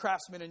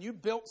craftsman and you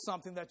built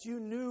something that you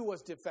knew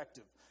was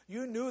defective,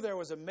 you knew there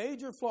was a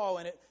major flaw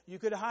in it, you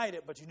could hide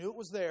it, but you knew it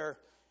was there,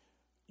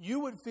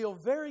 you would feel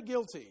very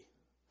guilty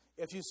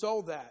if you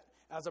sold that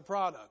as a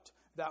product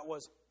that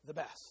was the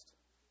best,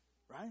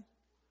 right?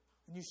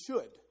 And you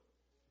should.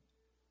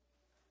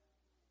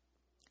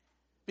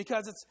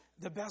 Because it's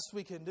the best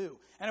we can do.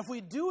 And if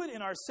we do it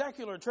in our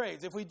secular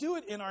trades, if we do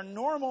it in our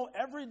normal,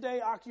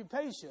 everyday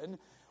occupation,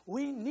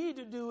 we need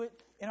to do it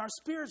in our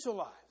spiritual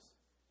lives.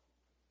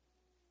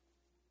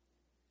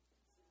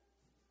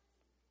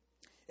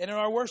 And in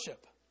our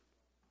worship.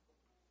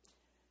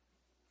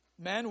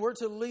 Men, we're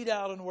to lead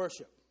out in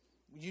worship.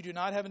 You do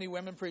not have any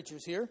women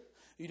preachers here.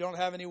 You don't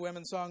have any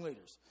women song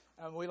leaders.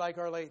 And we like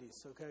our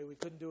ladies, okay? We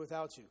couldn't do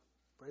without you.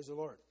 Praise the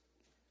Lord.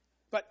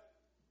 But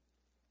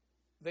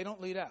they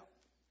don't lead out.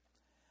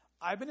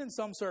 I've been in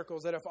some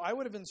circles that if I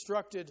would have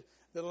instructed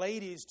the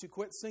ladies to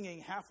quit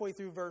singing halfway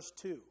through verse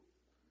 2,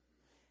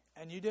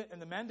 and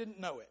the men didn't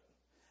know it,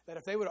 that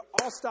if they would have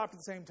all stopped at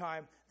the same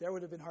time, there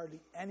would have been hardly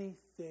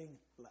anything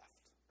left.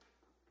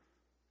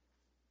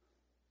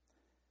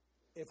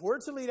 If we're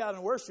to lead out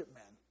in worship,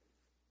 men,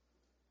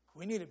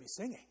 we need to be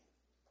singing,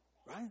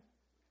 right?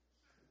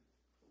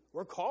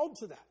 We're called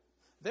to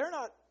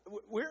that.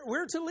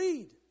 We're to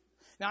lead.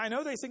 Now, I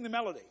know they sing the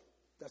melody.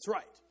 That's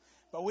right.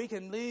 But we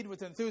can lead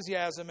with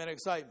enthusiasm and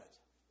excitement.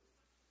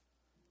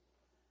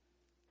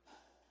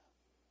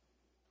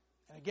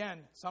 And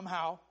again,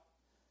 somehow,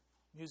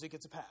 music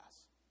gets a pass.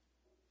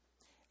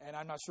 And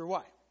I'm not sure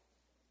why.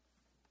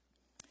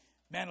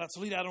 Man, let's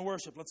lead out in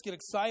worship. Let's get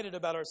excited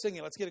about our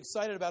singing. Let's get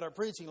excited about our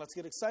preaching. Let's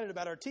get excited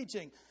about our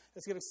teaching.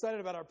 Let's get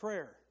excited about our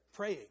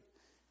praying.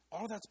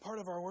 All that's part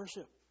of our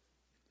worship.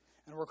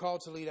 And we're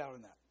called to lead out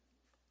in that.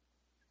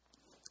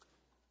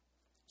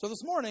 So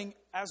this morning,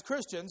 as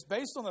Christians,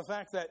 based on the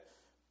fact that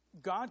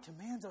God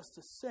commands us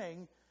to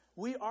sing,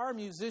 we are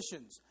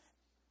musicians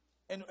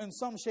in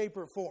some shape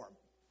or form.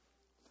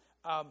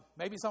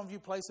 Maybe some of you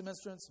play some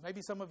instruments.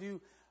 Maybe some of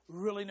you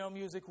really know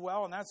music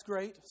well, and that's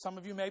great. Some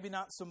of you maybe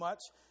not so much.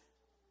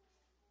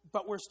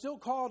 But we're still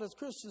called as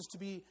Christians to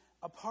be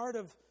a part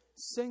of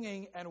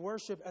singing and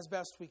worship as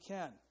best we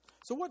can.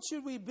 So what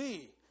should we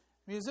be?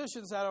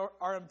 Musicians that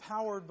are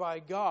empowered by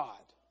God.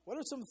 What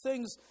are some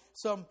things,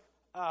 some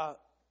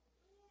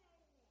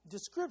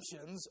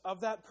descriptions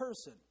of that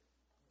person?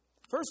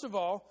 First of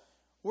all,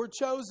 we're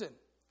chosen.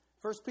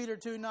 1 Peter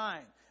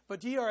 2:9.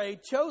 But ye are a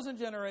chosen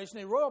generation,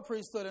 a royal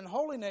priesthood, and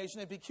holy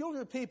nation, a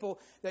peculiar people,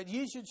 that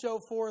ye should show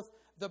forth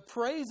the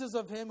praises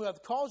of him who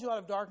hath called you out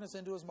of darkness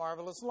into his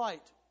marvelous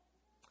light.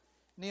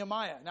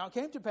 Nehemiah. Now it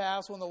came to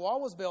pass when the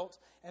wall was built,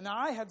 and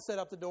I had set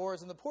up the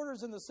doors, and the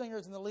porters and the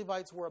singers and the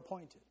Levites were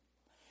appointed.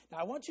 Now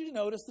I want you to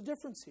notice the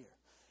difference here.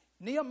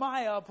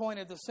 Nehemiah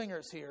appointed the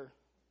singers here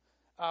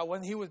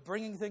when he was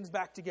bringing things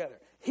back together.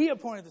 He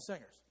appointed the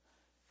singers.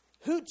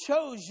 Who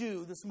chose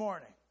you this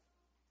morning?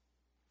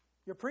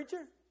 Your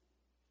preacher?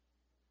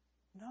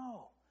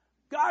 No.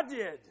 God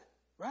did,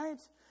 right?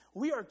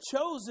 We are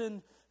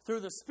chosen through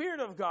the Spirit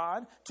of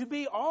God to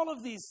be all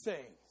of these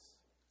things.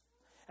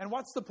 And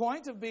what's the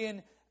point of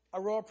being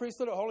a royal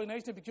priesthood, a holy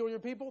nation, a peculiar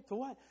people? To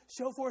what?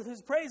 Show forth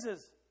his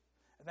praises.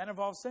 And that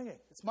involves singing.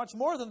 It's much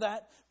more than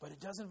that, but it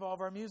does involve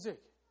our music.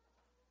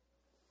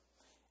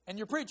 And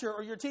your preacher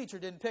or your teacher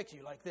didn't pick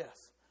you like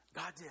this.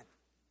 God did.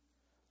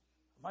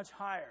 A much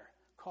higher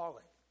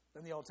calling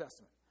than the Old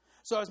Testament.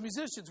 So as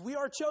musicians, we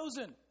are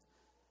chosen.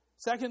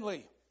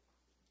 Secondly,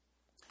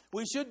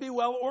 we should be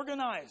well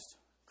organized.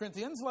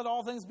 Corinthians, let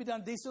all things be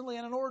done decently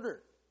and in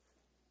order.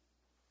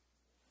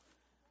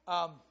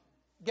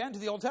 Again, to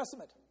the Old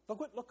Testament.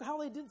 Look how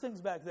they did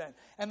things back then.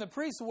 And the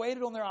priests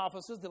waited on their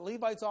offices, the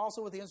Levites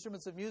also with the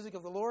instruments of music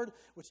of the Lord,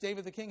 which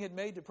David the king had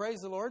made to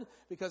praise the Lord,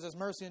 because his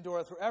mercy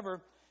endureth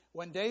forever.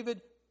 When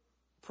David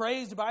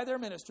praised by their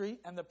ministry,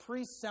 and the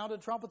priests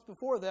sounded trumpets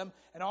before them,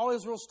 and all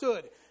Israel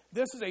stood.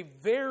 This is a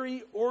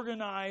very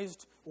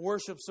organized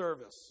worship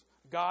service.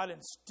 God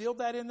instilled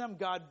that in them.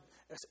 God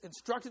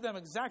instructed them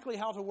exactly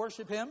how to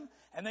worship him,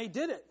 and they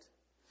did it.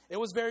 It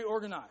was very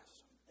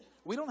organized.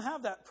 We don't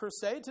have that per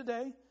se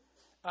today,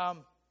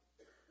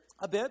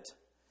 a bit,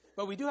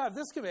 but we do have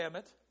this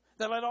commandment,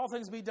 that let all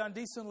things be done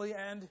decently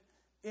and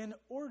in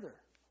order.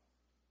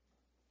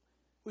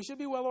 We should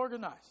be well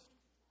organized.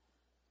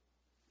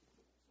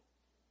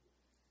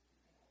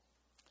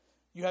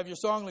 You have your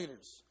song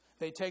leaders.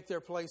 They take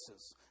their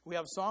places. We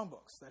have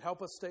songbooks that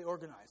help us stay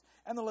organized.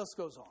 And the list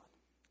goes on.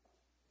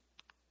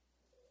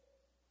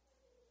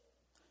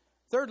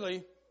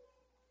 Thirdly,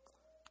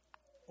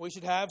 we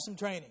should have some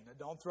training. Now,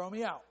 don't throw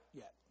me out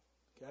yet.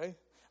 Okay?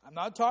 I'm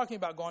not talking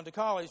about going to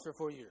college for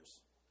 4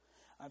 years.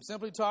 I'm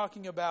simply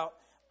talking about,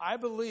 I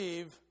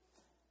believe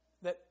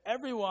that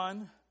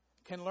everyone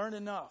can learn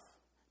enough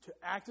to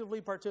actively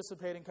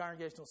participate in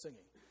congregational singing.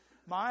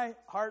 My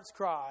heart's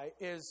cry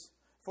is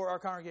for our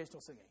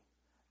congregational singing,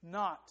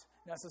 not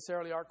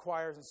necessarily our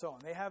choirs and so on.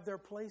 They have their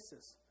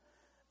places.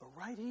 But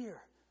right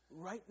here,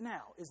 right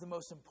now, is the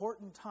most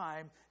important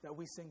time that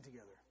we sing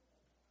together.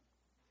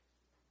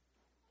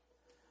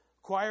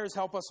 Choirs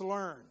help us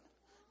learn.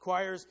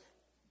 Choirs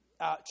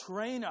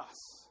train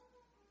us.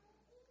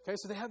 Okay,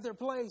 so they have their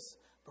place.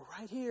 But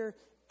right here,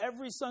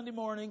 every Sunday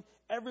morning,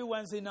 every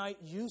Wednesday night,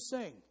 you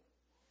sing.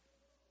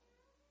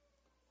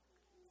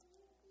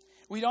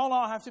 We don't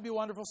all have to be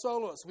wonderful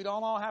soloists. We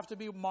don't all have to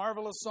be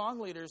marvelous song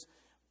leaders.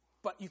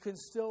 But you can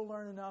still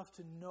learn enough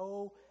to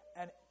know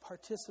and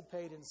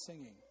participate in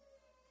singing.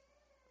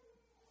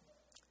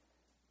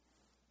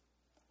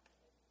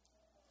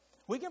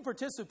 We can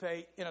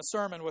participate in a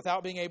sermon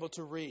without being able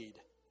to read.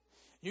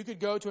 You could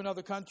go to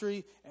another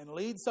country and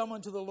lead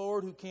someone to the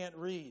Lord who can't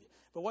read.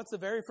 But what's the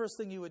very first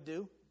thing you would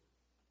do?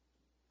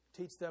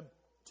 Teach them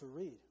to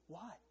read.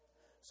 Why?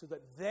 So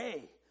that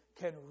they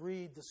can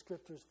read the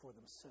scriptures for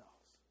themselves.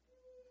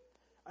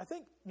 I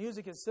think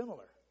music is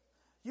similar.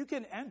 You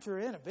can enter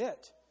in a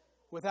bit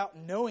without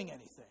knowing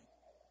anything.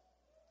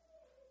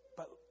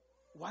 But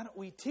why don't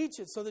we teach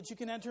it so that you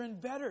can enter in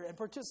better and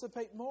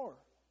participate more?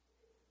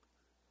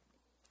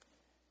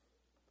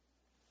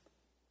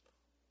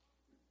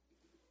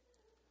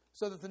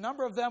 So that the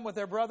number of them with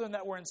their brethren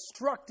that were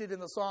instructed in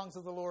the songs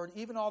of the Lord,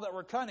 even all that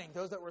were cunning,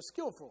 those that were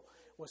skillful,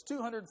 was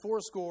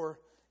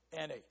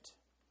 280.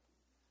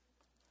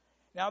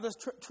 Now this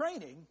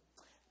training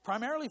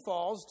primarily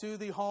falls to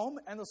the home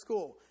and the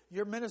school.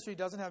 Your ministry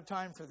doesn't have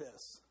time for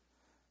this.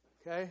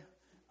 Okay?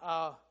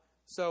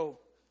 So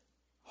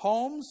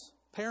homes,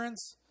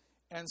 parents,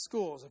 and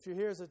schools. If you're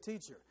here as a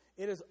teacher,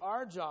 it is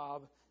our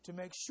job to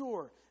make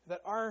sure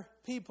that our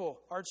people,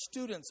 our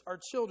students, our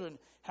children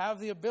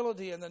have the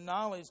ability and the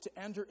knowledge to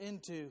enter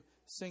into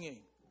singing.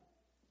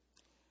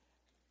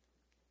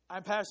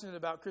 I'm passionate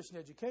about Christian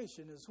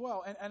education as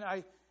well. And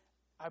I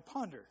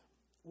ponder,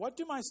 what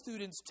do my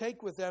students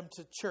take with them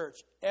to church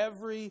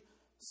every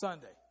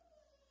Sunday?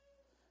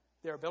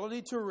 Their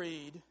ability to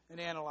read and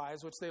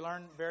analyze, which they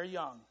learn very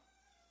young.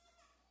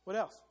 What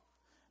else?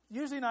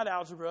 Usually not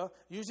algebra,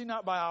 usually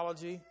not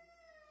biology.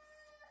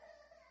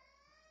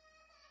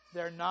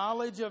 Their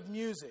knowledge of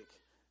music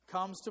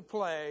comes to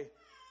play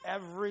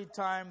every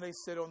time they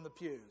sit on the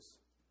pews.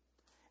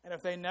 And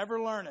if they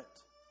never learn it,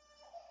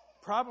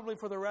 probably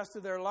for the rest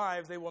of their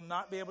lives, they will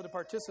not be able to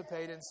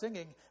participate in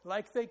singing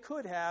like they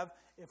could have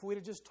if we'd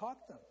have just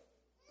taught them.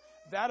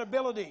 That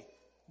ability,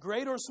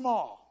 great or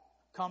small,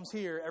 comes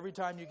here every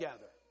time you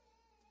gather.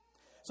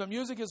 So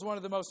music is one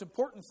of the most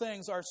important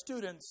things our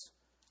students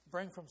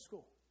bring from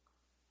school.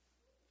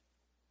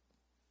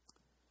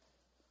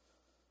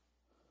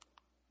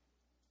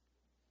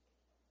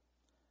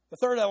 The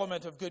third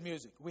element of good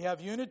music. We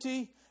have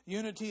unity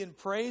in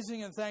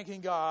praising and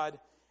thanking God.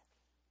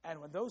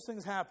 And when those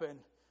things happen,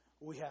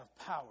 we have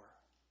power.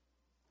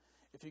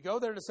 If you go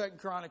there to 2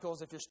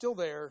 Chronicles, if you're still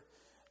there,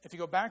 if you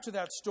go back to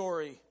that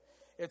story,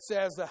 it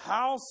says the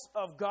house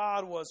of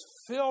God was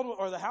filled,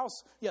 or the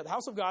house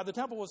of God, the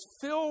temple was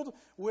filled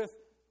with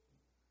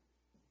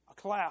a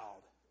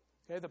cloud.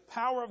 Okay, the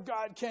power of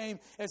God came.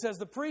 It says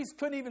the priests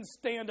couldn't even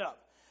stand up.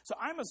 So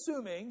I'm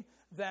assuming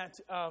that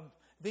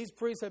these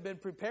priests have been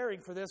preparing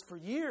for this for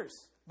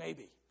years,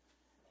 maybe.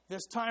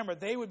 This time where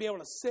they would be able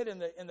to sit in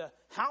the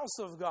house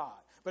of God.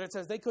 But it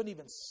says they couldn't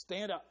even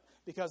stand up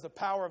because the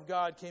power of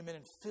God came in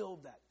and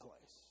filled that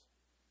place.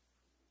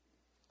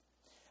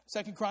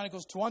 2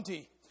 Chronicles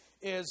 20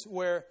 is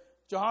where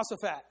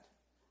Jehoshaphat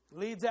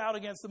leads out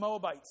against the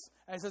Moabites.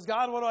 And he says,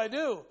 God, what do I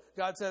do?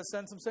 God says,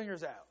 send some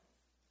singers out.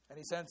 And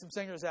he sends some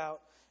singers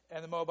out,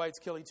 and the Moabites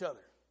kill each other.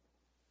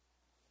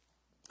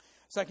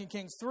 2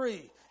 Kings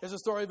 3 is a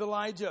story of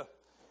Elijah.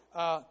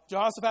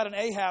 Jehoshaphat and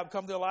Ahab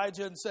come to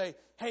Elijah and say,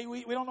 hey,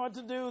 we don't know what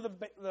to do.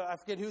 I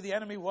forget who the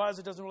enemy was.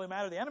 It doesn't really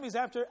matter. The enemy's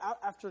out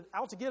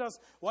to get us.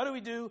 What do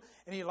we do?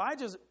 And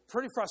Elijah's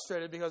pretty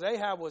frustrated because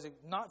Ahab was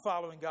not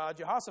following God.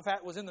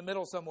 Jehoshaphat was in the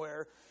middle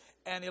somewhere.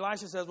 And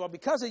Elisha says, well,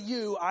 because of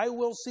you, I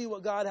will see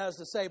what God has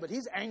to say. But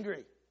he's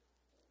angry.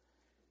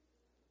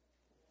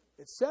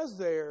 It says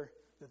there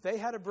that they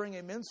had to bring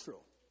a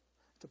minstrel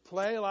to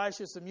play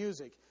Elisha some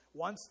music.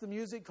 Once the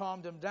music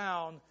calmed him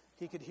down,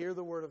 he could hear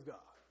the word of God.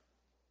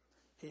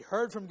 He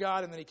heard from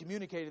God, and then he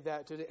communicated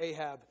that to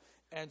Ahab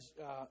and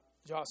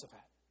Jehoshaphat.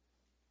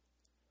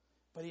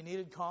 But he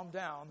needed calm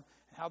down.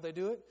 And how'd they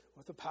do it?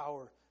 With the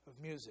power of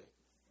music.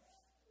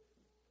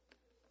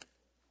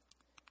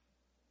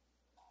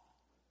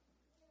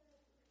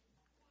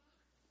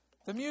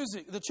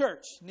 The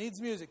church needs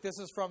music. This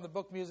is from the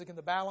book Music in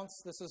the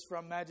Balance. This is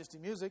from Majesty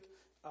Music.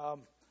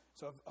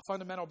 So a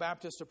fundamental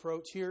Baptist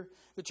approach here.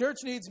 The church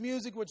needs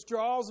music which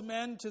draws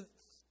men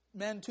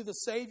to the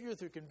Savior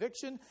through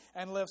conviction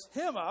and lifts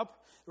Him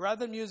up,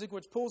 rather than music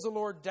which pulls the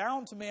Lord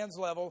down to man's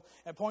level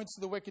and points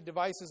to the wicked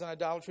devices and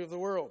idolatry of the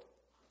world.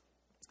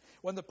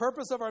 When the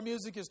purpose of our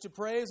music is to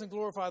praise and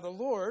glorify the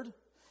Lord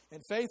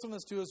in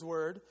faithfulness to His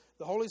Word,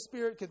 the Holy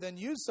Spirit could then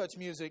use such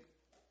music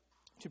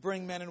to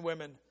bring men and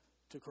women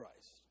to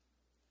Christ.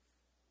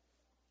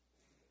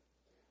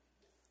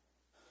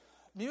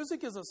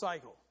 Music is a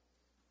cycle.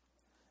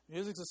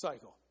 Music's a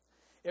cycle.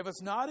 If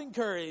it's not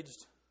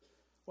encouraged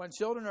when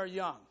children are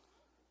young,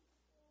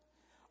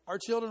 our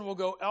children will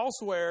go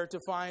elsewhere to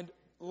find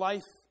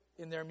life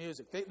in their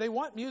music. They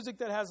want music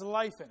that has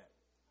life in it.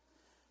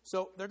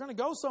 So they're going to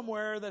go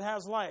somewhere that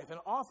has life. And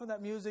often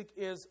that music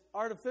is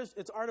artificial.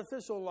 It's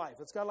artificial life.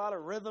 It's got a lot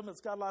of rhythm.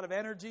 It's got a lot of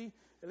energy.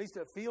 At least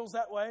it feels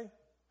that way.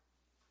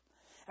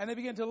 And they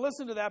begin to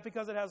listen to that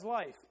because it has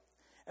life.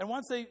 And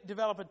once they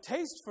develop a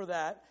taste for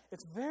that,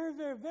 it's very,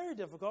 very, very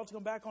difficult to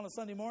come back on a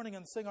Sunday morning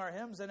and sing our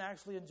hymns and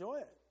actually enjoy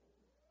it.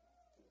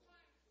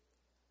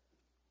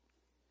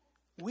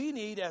 We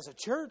need, as a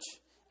church,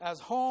 as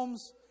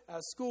homes,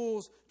 as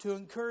schools, to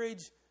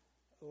encourage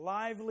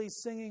lively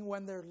singing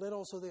when they're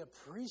little so they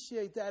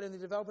appreciate that and they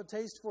develop a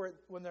taste for it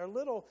when they're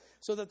little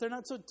so that they're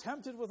not so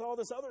tempted with all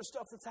this other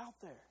stuff that's out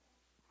there.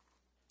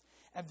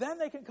 And then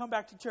they can come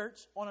back to church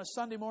on a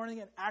Sunday morning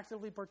and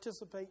actively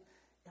participate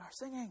in our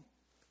singing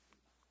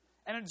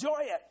and enjoy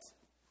it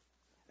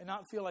and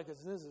not feel like this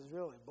is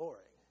really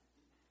boring.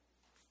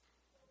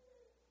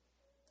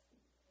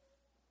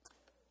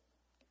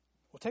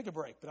 We'll take a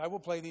break, but I will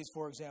play these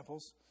 4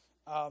 examples.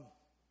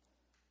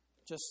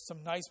 Just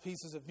some nice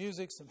pieces of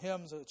music, some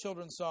hymns, a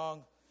children's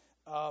song,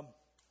 a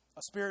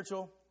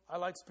spiritual. I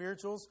like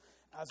spirituals.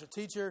 As a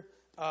teacher,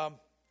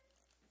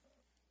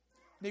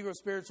 Negro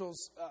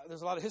spirituals,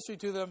 there's a lot of history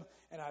to them,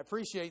 and I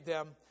appreciate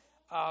them.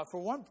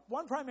 For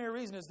one primary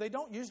reason is they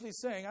don't usually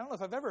sing. I don't know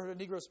if I've ever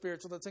heard a Negro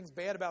spiritual that sings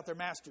bad about their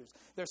masters.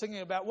 They're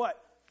singing about what?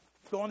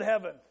 Going to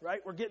heaven,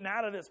 right? We're getting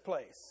out of this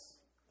place.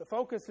 The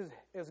focus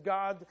is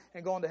God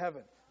and going to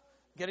heaven.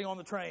 Getting on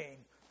the train,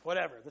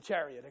 whatever, the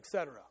chariot,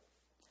 etc.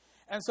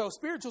 And so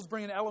spirituals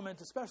bring an element,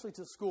 especially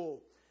to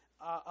school,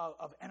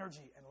 of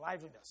energy and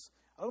liveliness.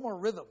 A little more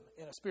rhythm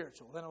in a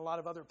spiritual than a lot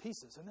of other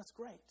pieces, and that's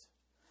great.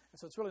 And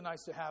so it's really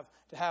nice to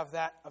have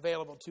that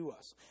available to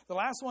us. The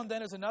last one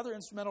then is another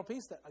instrumental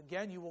piece that,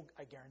 again,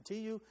 I guarantee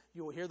you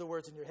will hear the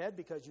words in your head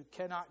because you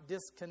cannot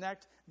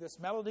disconnect this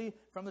melody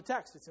from the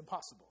text. It's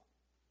impossible.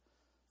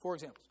 4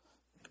 examples.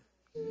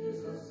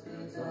 Jesus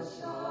bids us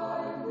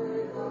shine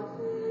with a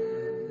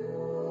clear,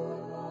 pure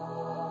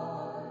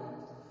light,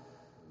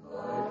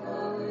 like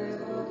a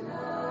little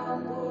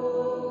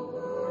candle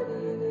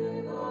burning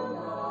in the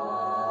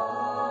night,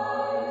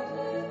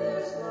 in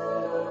this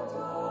world of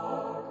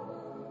darkness.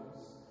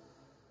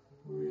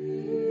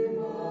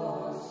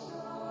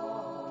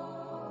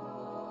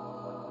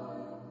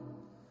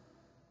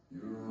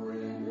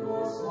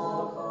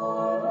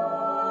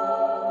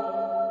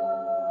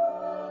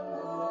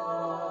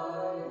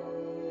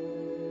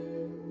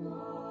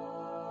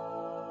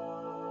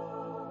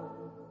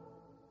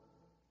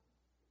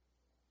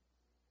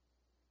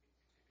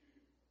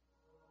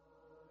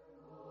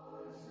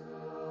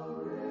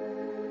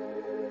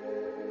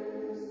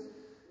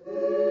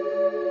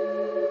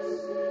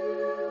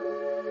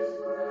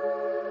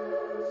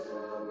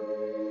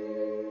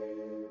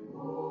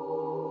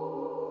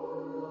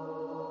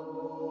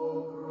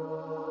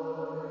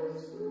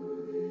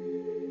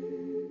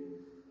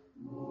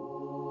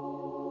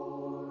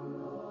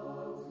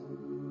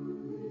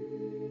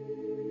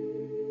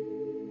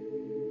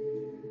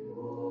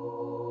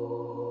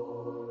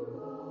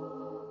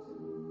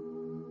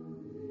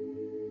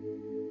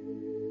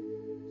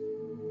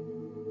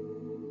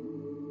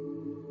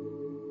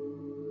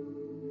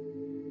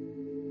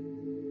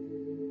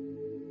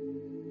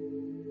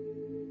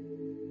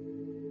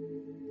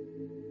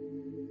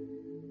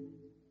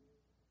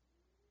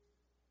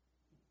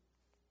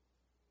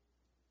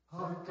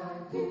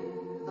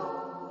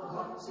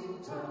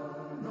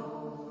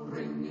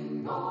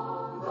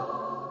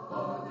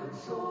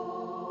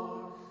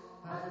 shore,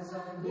 as I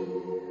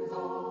near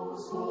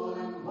those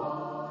swollen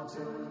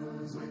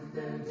waters with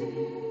their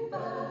deep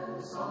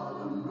and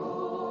solemn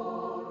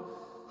roar.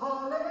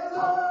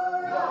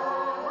 Hallelujah,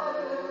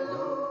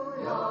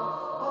 hallelujah,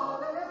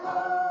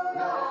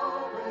 hallelujah,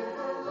 praise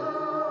the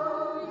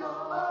Lord,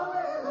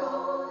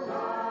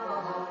 hallelujah,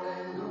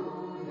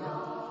 hallelujah,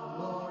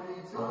 glory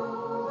to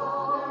the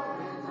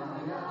great I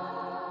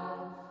am,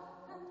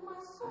 and my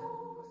soul.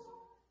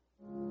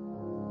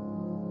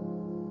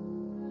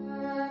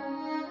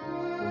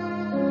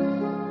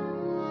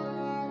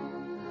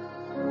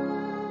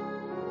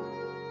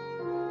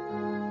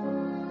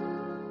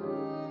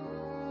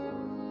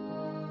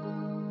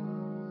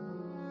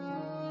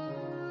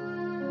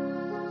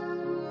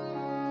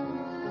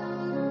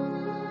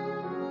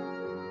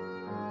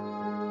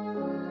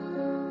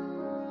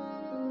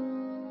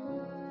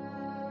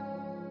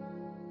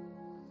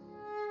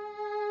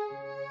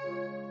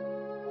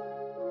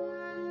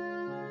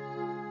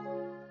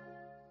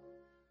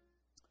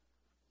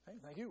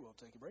 Thank you. We'll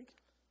take a break.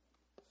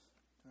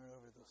 Turn it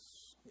over to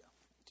this. Yeah,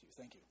 to you.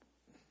 Thank you.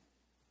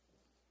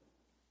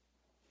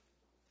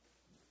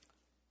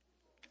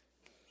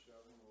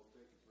 Sheldon, we'll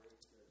take a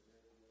break.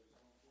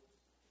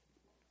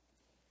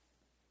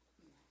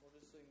 We'll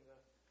just sing the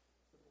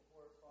simple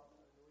chorus, Father,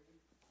 I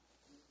believe.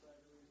 You, I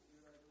believe.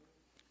 You, I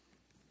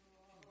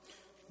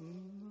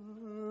believe.